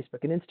Twitter,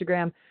 Facebook, and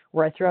Instagram,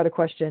 where I throw out a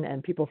question,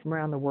 and people from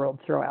around the world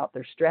throw out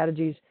their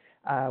strategies,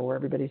 where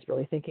everybody's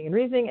really thinking and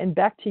reasoning. And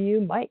back to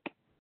you, Mike.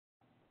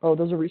 Oh,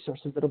 those are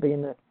resources that'll be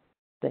in the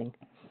thing.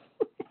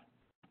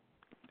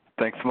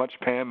 Thanks so much,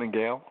 Pam and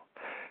Gail,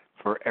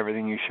 for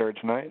everything you shared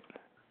tonight.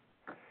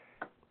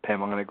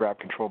 Pam, I'm going to grab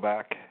control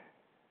back.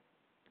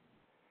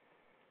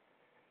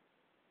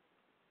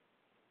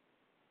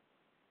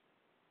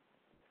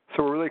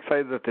 So we're really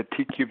excited that the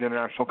T-Cubed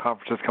International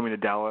Conference is coming to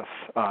Dallas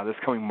this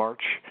coming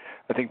March.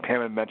 I think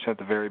Pam had mentioned at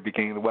the very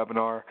beginning of the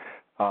webinar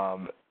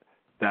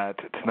that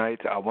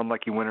tonight one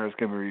lucky winner is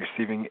going to be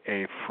receiving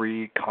a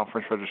free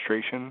conference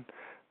registration,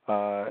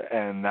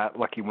 and that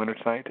lucky winner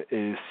tonight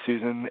is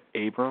Susan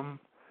Abraham.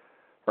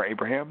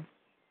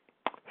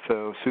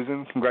 So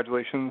Susan,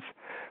 congratulations.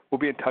 We'll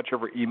be in touch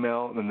over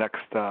email in the next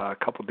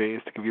couple of days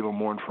to give you a little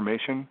more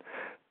information.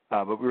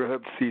 But we really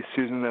hope to see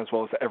Susan as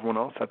well as everyone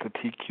else at the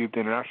T-Cubed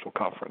International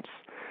Conference.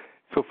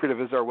 Feel free to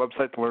visit our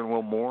website to learn a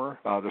little more.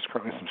 There's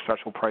currently some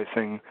special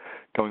pricing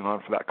going on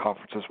for that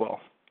conference as well.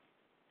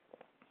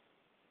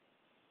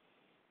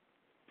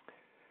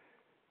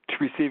 To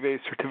receive a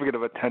certificate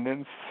of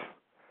attendance,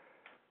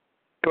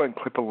 go ahead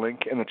and click the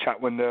link in the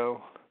chat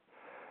window.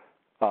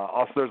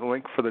 Also, there's a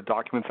link for the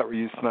documents that were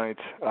used tonight,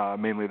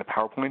 mainly the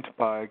PowerPoint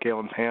by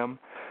Gail and Pam.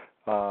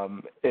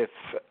 If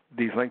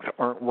these links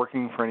aren't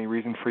working for any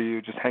reason for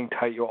you, just hang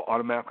tight. You'll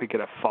automatically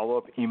get a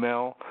follow-up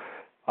email.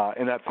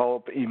 In that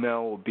follow-up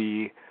email will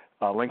be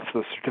links to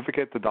the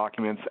certificate, the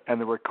documents,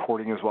 and the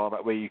recording as well.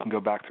 That way you can go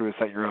back through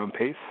this at your own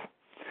pace.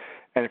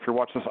 And if you're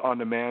watching this on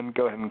demand,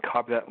 go ahead and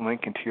copy that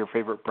link into your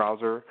favorite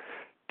browser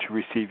to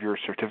receive your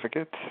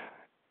certificate.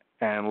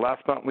 And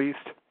last but not least,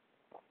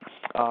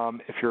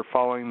 if you're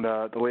following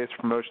the latest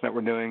promotion that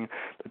we're doing,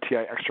 the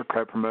TI Extra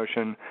Credit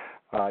promotion,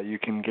 you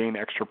can gain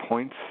extra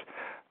points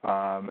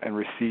and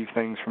receive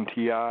things from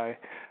TI.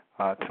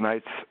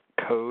 Tonight's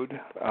code,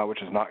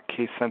 which is not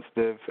case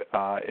sensitive,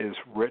 is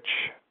rich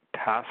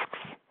tasks.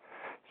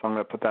 So I'm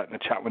going to put that in the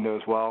chat window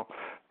as well.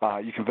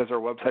 You can visit our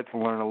website to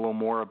learn a little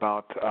more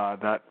about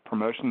that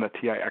promotion, the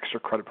TI Extra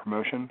Credit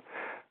Promotion.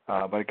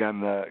 But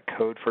again, the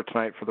code for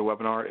tonight for the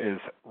webinar is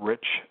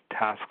rich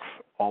tasks,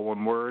 all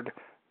one word,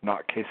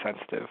 not case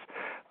sensitive.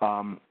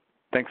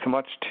 Thanks so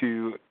much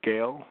to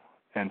Gail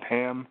and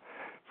Pam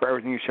for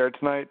everything you shared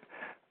tonight.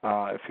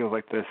 It feels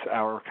like this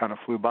hour kind of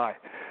flew by.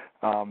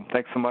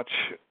 Thanks so much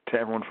to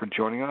everyone for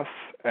joining us,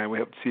 and we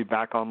hope to see you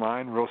back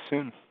online real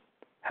soon.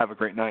 Have a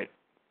great night.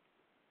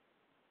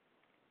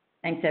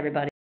 Thanks,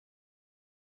 everybody.